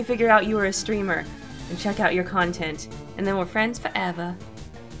should have let me figure out you were a streamer and check out your content. And then we're friends forever.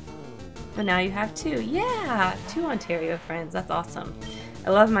 But now you have two. Yeah, 2 Ontario friends. That's awesome.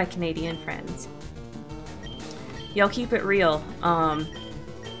 I love my Canadian friends. Y'all keep it real.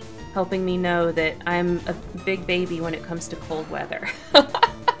 Helping me know that I'm a big baby when it comes to cold weather.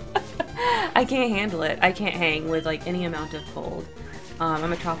 I can't handle it. I can't hang with like any amount of cold.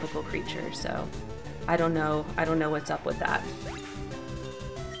 I'm a tropical creature, so I don't know what's up with that.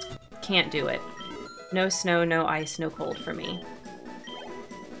 Can't do it. No snow, no ice, no cold for me.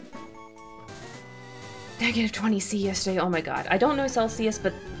 -20 yesterday. Oh my god. I don't know Celsius,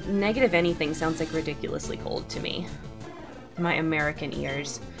 but negative anything sounds like ridiculously cold to me. My American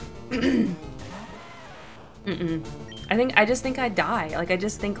ears. I just think I'd die. Like,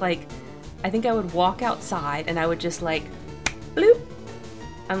 I think I would walk outside and I would just like, bloop.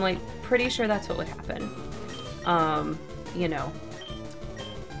 I'm like pretty sure that's what would happen. You know,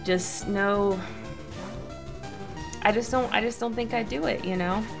 just no. I just don't think I'd do it, you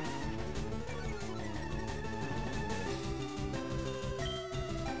know?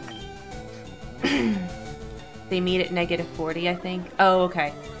 They meet at -40, I think. Oh,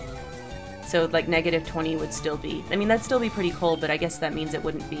 okay. So like -20 would still be, I mean, that'd still be pretty cold, but I guess that means it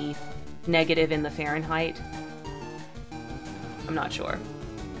wouldn't be negative in the Fahrenheit. I'm not sure.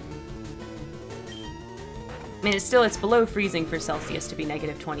 I mean, it's below freezing for Celsius to be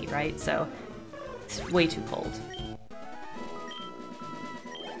 -20, right? So it's way too cold.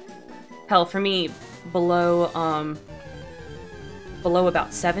 Hell, for me, below below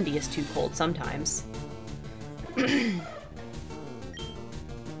about 70 is too cold sometimes.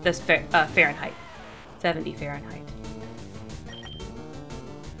 That's Fahrenheit. 70 Fahrenheit.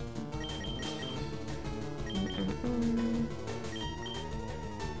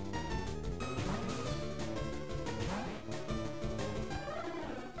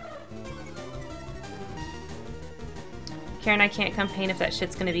 Karen, I can't come paint if that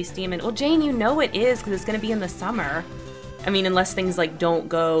shit's gonna be steaming. Well, Jane, you know it is, because it's gonna be in the summer. I mean, unless things like don't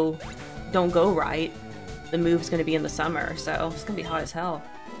go right, the move's gonna be in the summer, so it's gonna be hot as hell.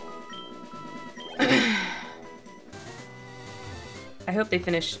 I hope they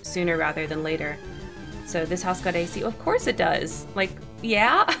finish sooner rather than later. So this house got AC? Of course it does. Like,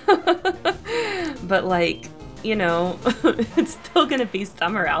 yeah. But like, you know, it's still gonna be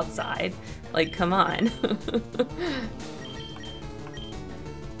summer outside. Like, come on.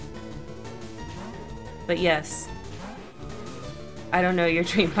 But yes, I don't know, your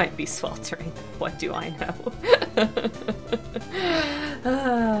dream might be sweltering. What do I know?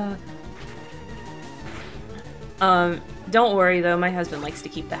 Don't worry though, my husband likes to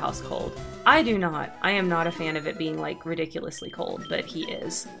keep the house cold. I do not. I am not a fan of it being like ridiculously cold, but he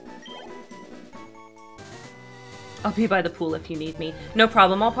is. I'll be by the pool if you need me. No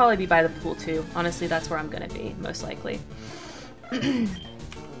problem, I'll probably be by the pool too. Honestly, that's where I'm gonna be, most likely.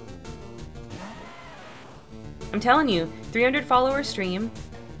 I'm telling you, 300 follower stream,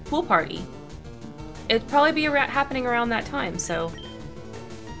 pool party. It'd probably be happening around that time, so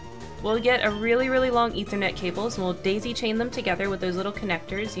we'll get a really, really long Ethernet cables and we'll daisy chain them together with those little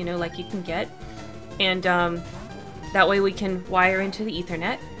connectors, you know, like you can get. And that way we can wire into the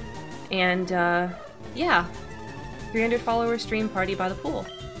Ethernet. And yeah, 300 follower stream party by the pool.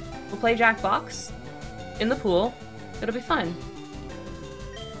 We'll play Jackbox in the pool. It'll be fun.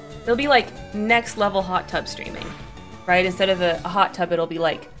 It'll be like next level hot tub streaming, right? Instead of a hot tub, it'll be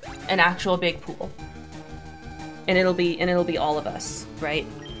like an actual big pool. And it'll be all of us, right?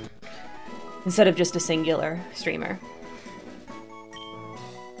 Instead of just a singular streamer.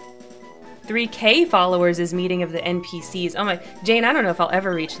 3K followers is meeting of the NPCs. Oh my, Jane, I don't know if I'll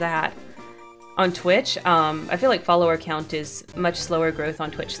ever reach that. On Twitch, I feel like follower count is much slower growth on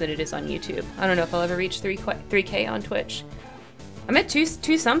Twitch than it is on YouTube. I don't know if I'll ever reach 3K on Twitch. I'm at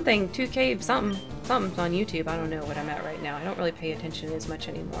 2K something on YouTube. I don't know what I'm at right now. I don't really pay attention as much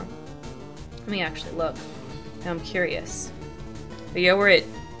anymore. Let me actually look. Now I'm curious. But yeah, we're at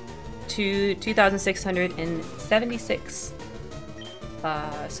 2,676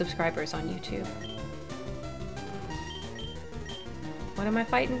 subscribers on YouTube. What am I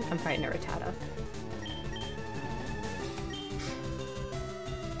fighting? I'm fighting a Rattata.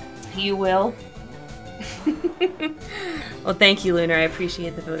 You will? Well, thank you, Lunar. I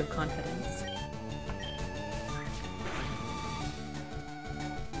appreciate the vote of confidence.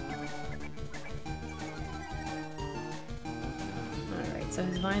 Alright, so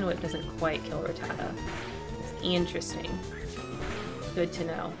his Vine Whip doesn't quite kill Rattata. It's interesting. Good to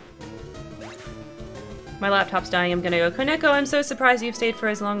know. My laptop's dying, I'm gonna go. Koneko, I'm so surprised you've stayed for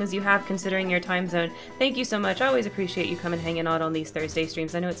as long as you have, considering your time zone. Thank you so much. I always appreciate you coming hanging out on these Thursday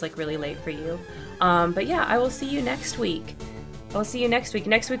streams. I know it's like really late for you. But yeah, I will see you next week. I'll see you next week.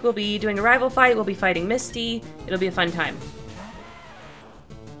 Next week we'll be doing a rival fight, we'll be fighting Misty. It'll be a fun time.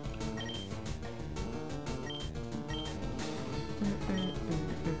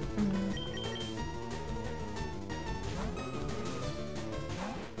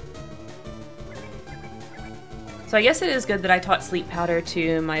 So I guess it is good that I taught Sleep Powder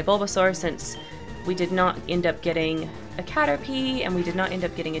to my Bulbasaur, since we did not end up getting a Caterpie and we did not end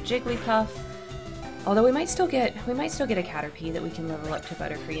up getting a Jigglypuff. Although we might still get a Caterpie that we can level up to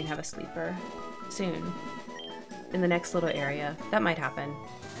Butterfree and have a sleeper soon in the next little area. That might happen.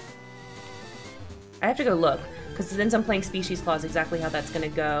 I have to go look, because since I'm playing Species Clause, exactly how that's gonna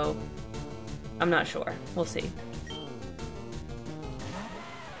go, I'm not sure. We'll see.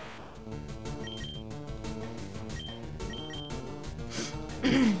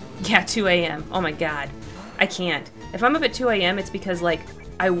 Yeah, 2 a.m. Oh my god. I can't. If I'm up at 2 a.m., it's because, like,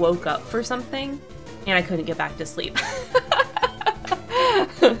 I woke up for something and I couldn't get back to sleep.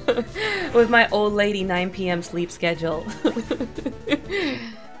 With my old lady 9 p.m. sleep schedule.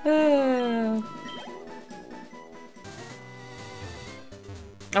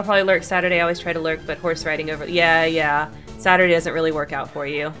 I'll probably lurk Saturday. I always try to lurk, but horse riding over... Yeah. Saturday doesn't really work out for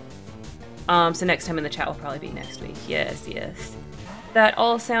you. So next time in the chat will probably be next week. Yes. That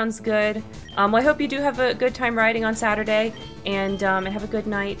all sounds good. Well, I hope you do have a good time riding on Saturday, and have a good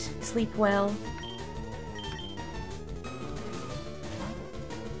night. Sleep well.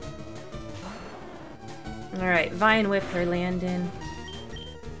 Alright, Vine Whip her, Landon.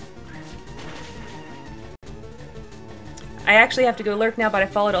 I actually have to go lurk now, but I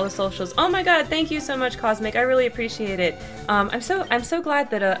followed all the socials. Oh my god, thank you so much, Cosmic. I really appreciate it. I'm so glad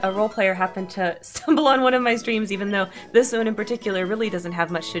that a role player happened to stumble on one of my streams, even though this one in particular really doesn't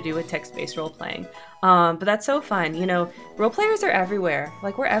have much to do with text-based role playing. But that's so fun, you know. Role players are everywhere.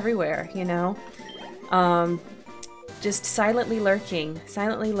 Like, we're everywhere, you know. Just silently lurking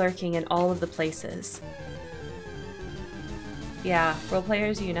in all of the places. Yeah, role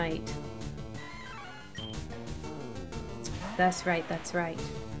players unite. That's right, that's right.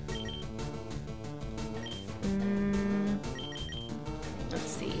 Let's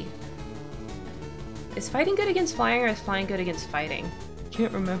see. Is fighting good against flying or is flying good against fighting?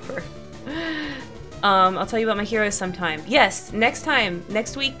 Can't remember. I'll tell you about my heroes sometime. Yes, next time,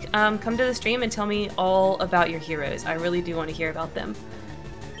 next week, come to the stream and tell me all about your heroes. I really do want to hear about them.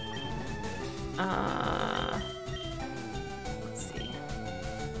 Let's see.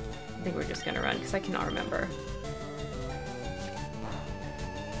 I think we're just gonna run because I cannot remember.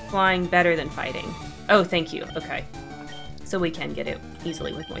 Flying better than fighting. Oh, thank you. Okay. So we can get it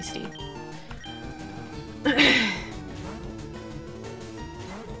easily with Moisty.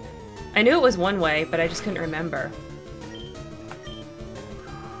 I knew it was one way, but I just couldn't remember.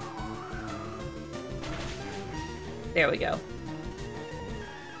 There we go.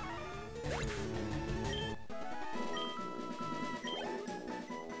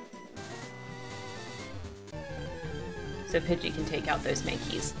 So Pidgey can take out those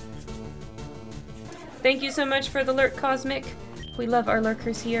Mankeys. Thank you so much for the lurk, Cosmic. We love our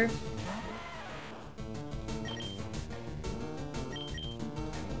lurkers here.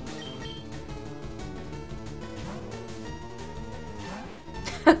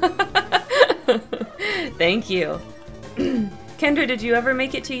 Thank you. Kendra, did you ever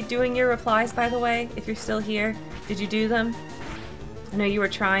make it to doing your replies, by the way? If you're still here, did you do them? I know you were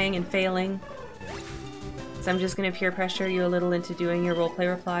trying and failing. So I'm just gonna peer pressure you a little into doing your roleplay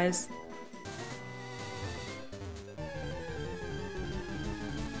replies.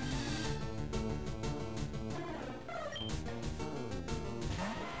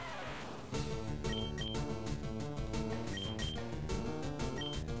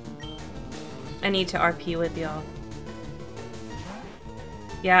 I need to RP with y'all.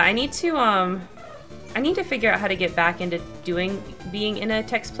 Yeah, I need to figure out how to get back into being in a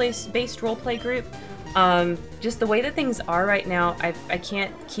text-based roleplay group. Just the way that things are right now, I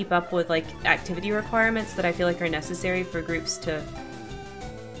can't keep up with like activity requirements that I feel like are necessary for groups to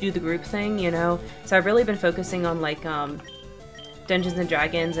do the group thing, you know? So I've really been focusing on like Dungeons and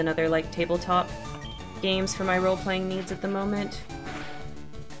Dragons and other like tabletop games for my role-playing needs at the moment.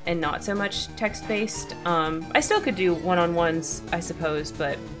 And not so much text-based. I still could do one-on-ones, I suppose,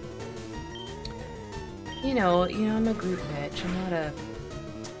 but you know, I'm a group bitch. I'm not a...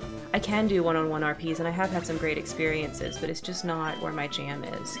 I can do one-on-one RPs, and I have had some great experiences, but it's just not where my jam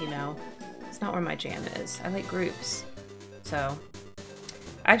is, you know? It's not where my jam is. I like groups. So,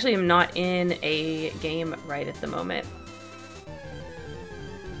 I actually am not in a game right at the moment.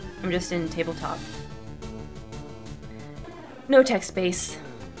 I'm just in tabletop. No text-based.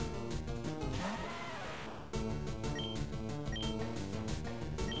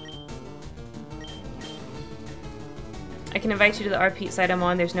 I can invite you to the RP site I'm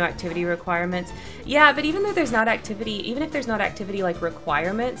on, there's no activity requirements. Yeah, but even though there's not activity, even if there's not activity like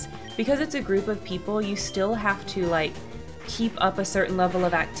requirements, because it's a group of people, you still have to like keep up a certain level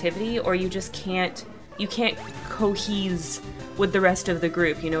of activity, or you just can't, you can't cohese with the rest of the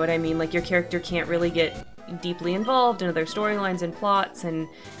group, you know what I mean? Like your character can't really get deeply involved in other storylines and plots, and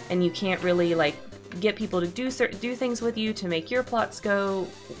you can't really like get people to do things with you to make your plots go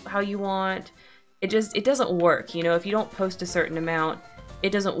how you want. It doesn't work, you know, if you don't post a certain amount, it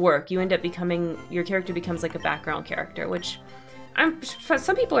doesn't work. You end up becoming, your character becomes like a background character, which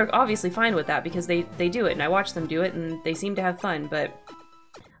some people are obviously fine with that because they do it and I watch them do it and they seem to have fun, but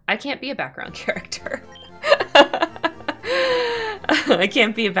I can't be a background character. I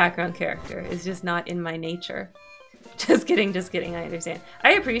can't be a background character. It's just not in my nature. Just kidding, I understand.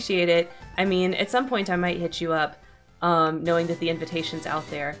 I appreciate it. I mean, at some point I might hit you up, knowing that the invitation's out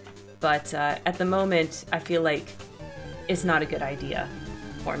there. But at the moment, I feel like it's not a good idea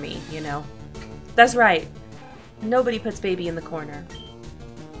for me, you know? That's right. Nobody puts baby in the corner.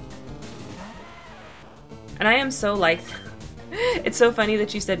 And I am so like... It's so funny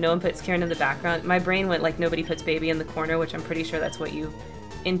that you said no one puts Karen in the background. My brain went like nobody puts baby in the corner, which I'm pretty sure that's what you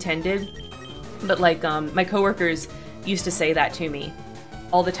intended. But like my coworkers used to say that to me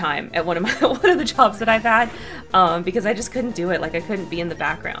all the time at one of the jobs that I've had, because I just couldn't do it. Like I couldn't be in the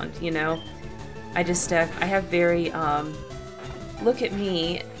background, you know. I just I have very look at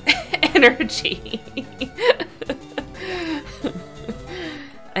me energy.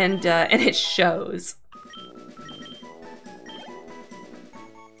 and it shows.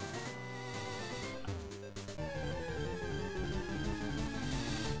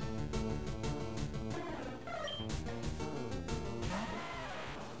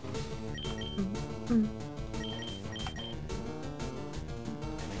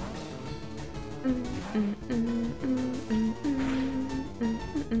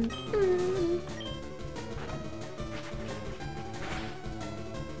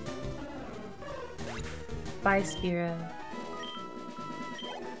 Bye, Spiro.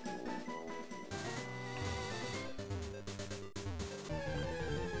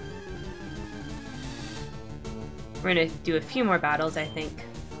 We're gonna do a few more battles, I think.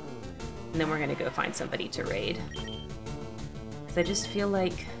 And then we're gonna go find somebody to raid. Because I just feel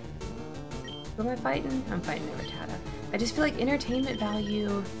like... Who am I fighting? I'm fighting Rattata. I just feel like entertainment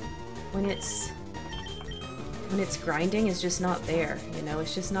value when it's grinding is just not there, you know?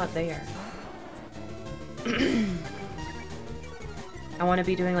 It's just not there. I want to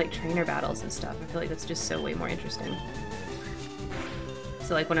be doing like trainer battles and stuff. I feel like that's just so way more interesting.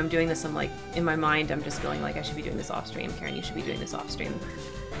 So like when I'm doing this, I'm like, in my mind, I'm just going like, I should be doing this off stream. Karen, you should be doing this off stream.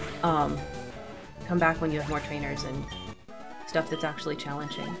 Come back when you have more trainers and stuff that's actually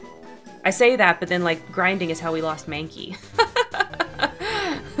challenging. I say that, but then like grinding is how we lost Mankey.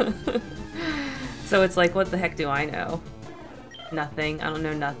 So it's like, what the heck do I know? Nothing. I don't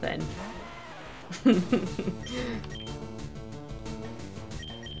know nothing.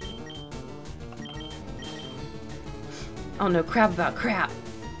 I don't know crap about crap.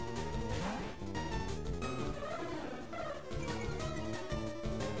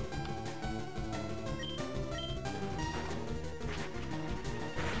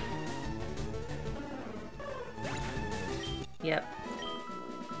 Yep.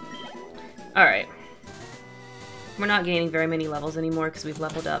 Alright. We're not gaining very many levels anymore because we've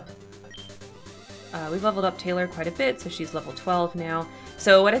leveled up. We've leveled up Taylor quite a bit, so she's level 12 now.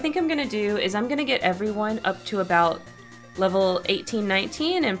 So what I think I'm going to do is I'm going to get everyone up to about level 18,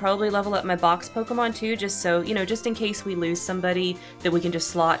 19, and probably level up my box Pokemon too, just so, you know, just in case we lose somebody, that we can just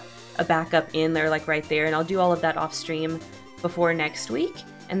slot a backup in there, like right there, and I'll do all of that off stream before next week.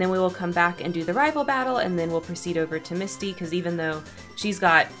 And then we will come back and do the rival battle, and then we'll proceed over to Misty, because even though she's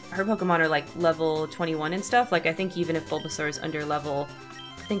got, her Pokemon are like level 21 and stuff, like I think even if Bulbasaur is under level,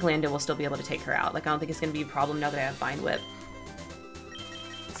 I think Lando will still be able to take her out. Like I don't think it's going to be a problem now that I have Vine Whip.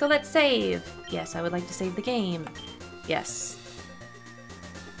 So let's save. Yes, I would like to save the game. Yes.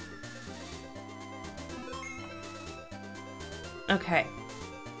 Okay.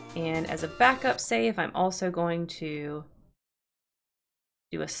 And as a backup save, I'm also going to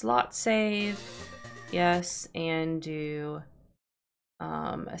do a slot save, yes, and do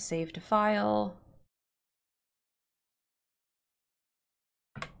a save to file.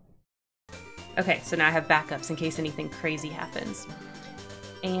 Okay, so now I have backups in case anything crazy happens.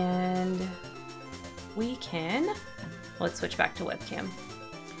 And we can, let's switch back to webcam.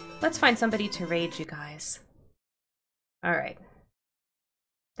 Let's find somebody to raid, you guys. All right,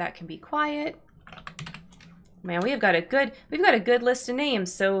 that can be quiet. Man, we've got a good list of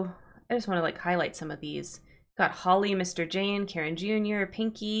names, so I just want to like highlight some of these. Got Holly, Mr. Jane, Karen Jr.,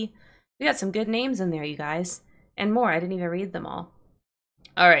 Pinky. We got some good names in there, you guys. And more, I didn't even read them all.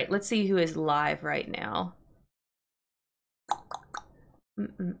 All right, let's see who is live right now.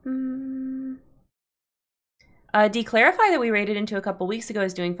 Declarify that we raided into a couple weeks ago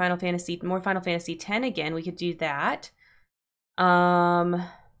is doing more Final Fantasy X again. We could do that.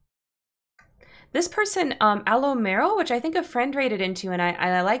 This person, Alomero, which I think a friend raided into, and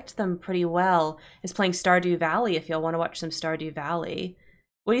I liked them pretty well, is playing Stardew Valley, if y'all want to watch some Stardew Valley.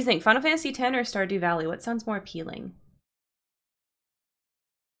 What do you think, Final Fantasy X or Stardew Valley? What sounds more appealing?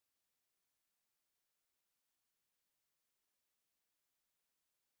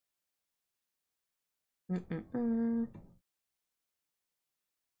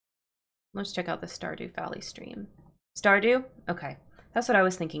 Let's check out the Stardew Valley stream. Stardew? Okay, that's what I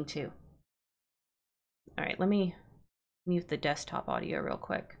was thinking too. All right, let me mute the desktop audio real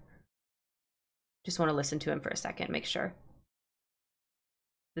quick. Just want to listen to him for a second, make sure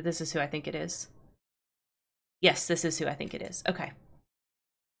that this is who I think it is. Yes, this is who I think it is. Okay.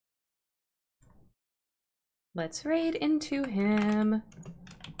 Let's raid into him.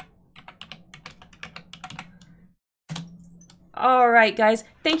 All right, guys.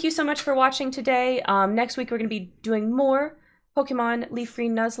 Thank you so much for watching today. Next week, we're going to be doing more Pokemon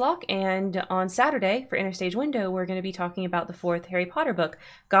LeafGreen Nuzlocke, and on Saturday for Interstage Window, we're going to be talking about the 4th Harry Potter book,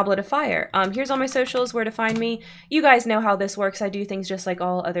 Goblet of Fire. Here's all my socials, where to find me. You guys know how this works. I do things just like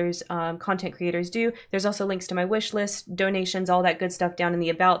all others content creators do. There's also links to my wish list, donations, all that good stuff down in the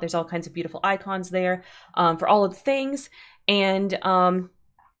About. There's all kinds of beautiful icons there for all of the things. And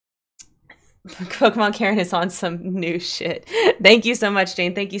Pokemon Karen is on some new shit. Thank you so much,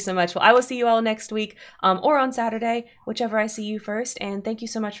 Jane. Thank you so much. Well, I will see you all next week or on Saturday, whichever I see you first. And thank you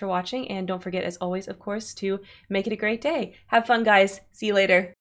so much for watching. And don't forget, as always, of course, to make it a great day. Have fun, guys. See you later.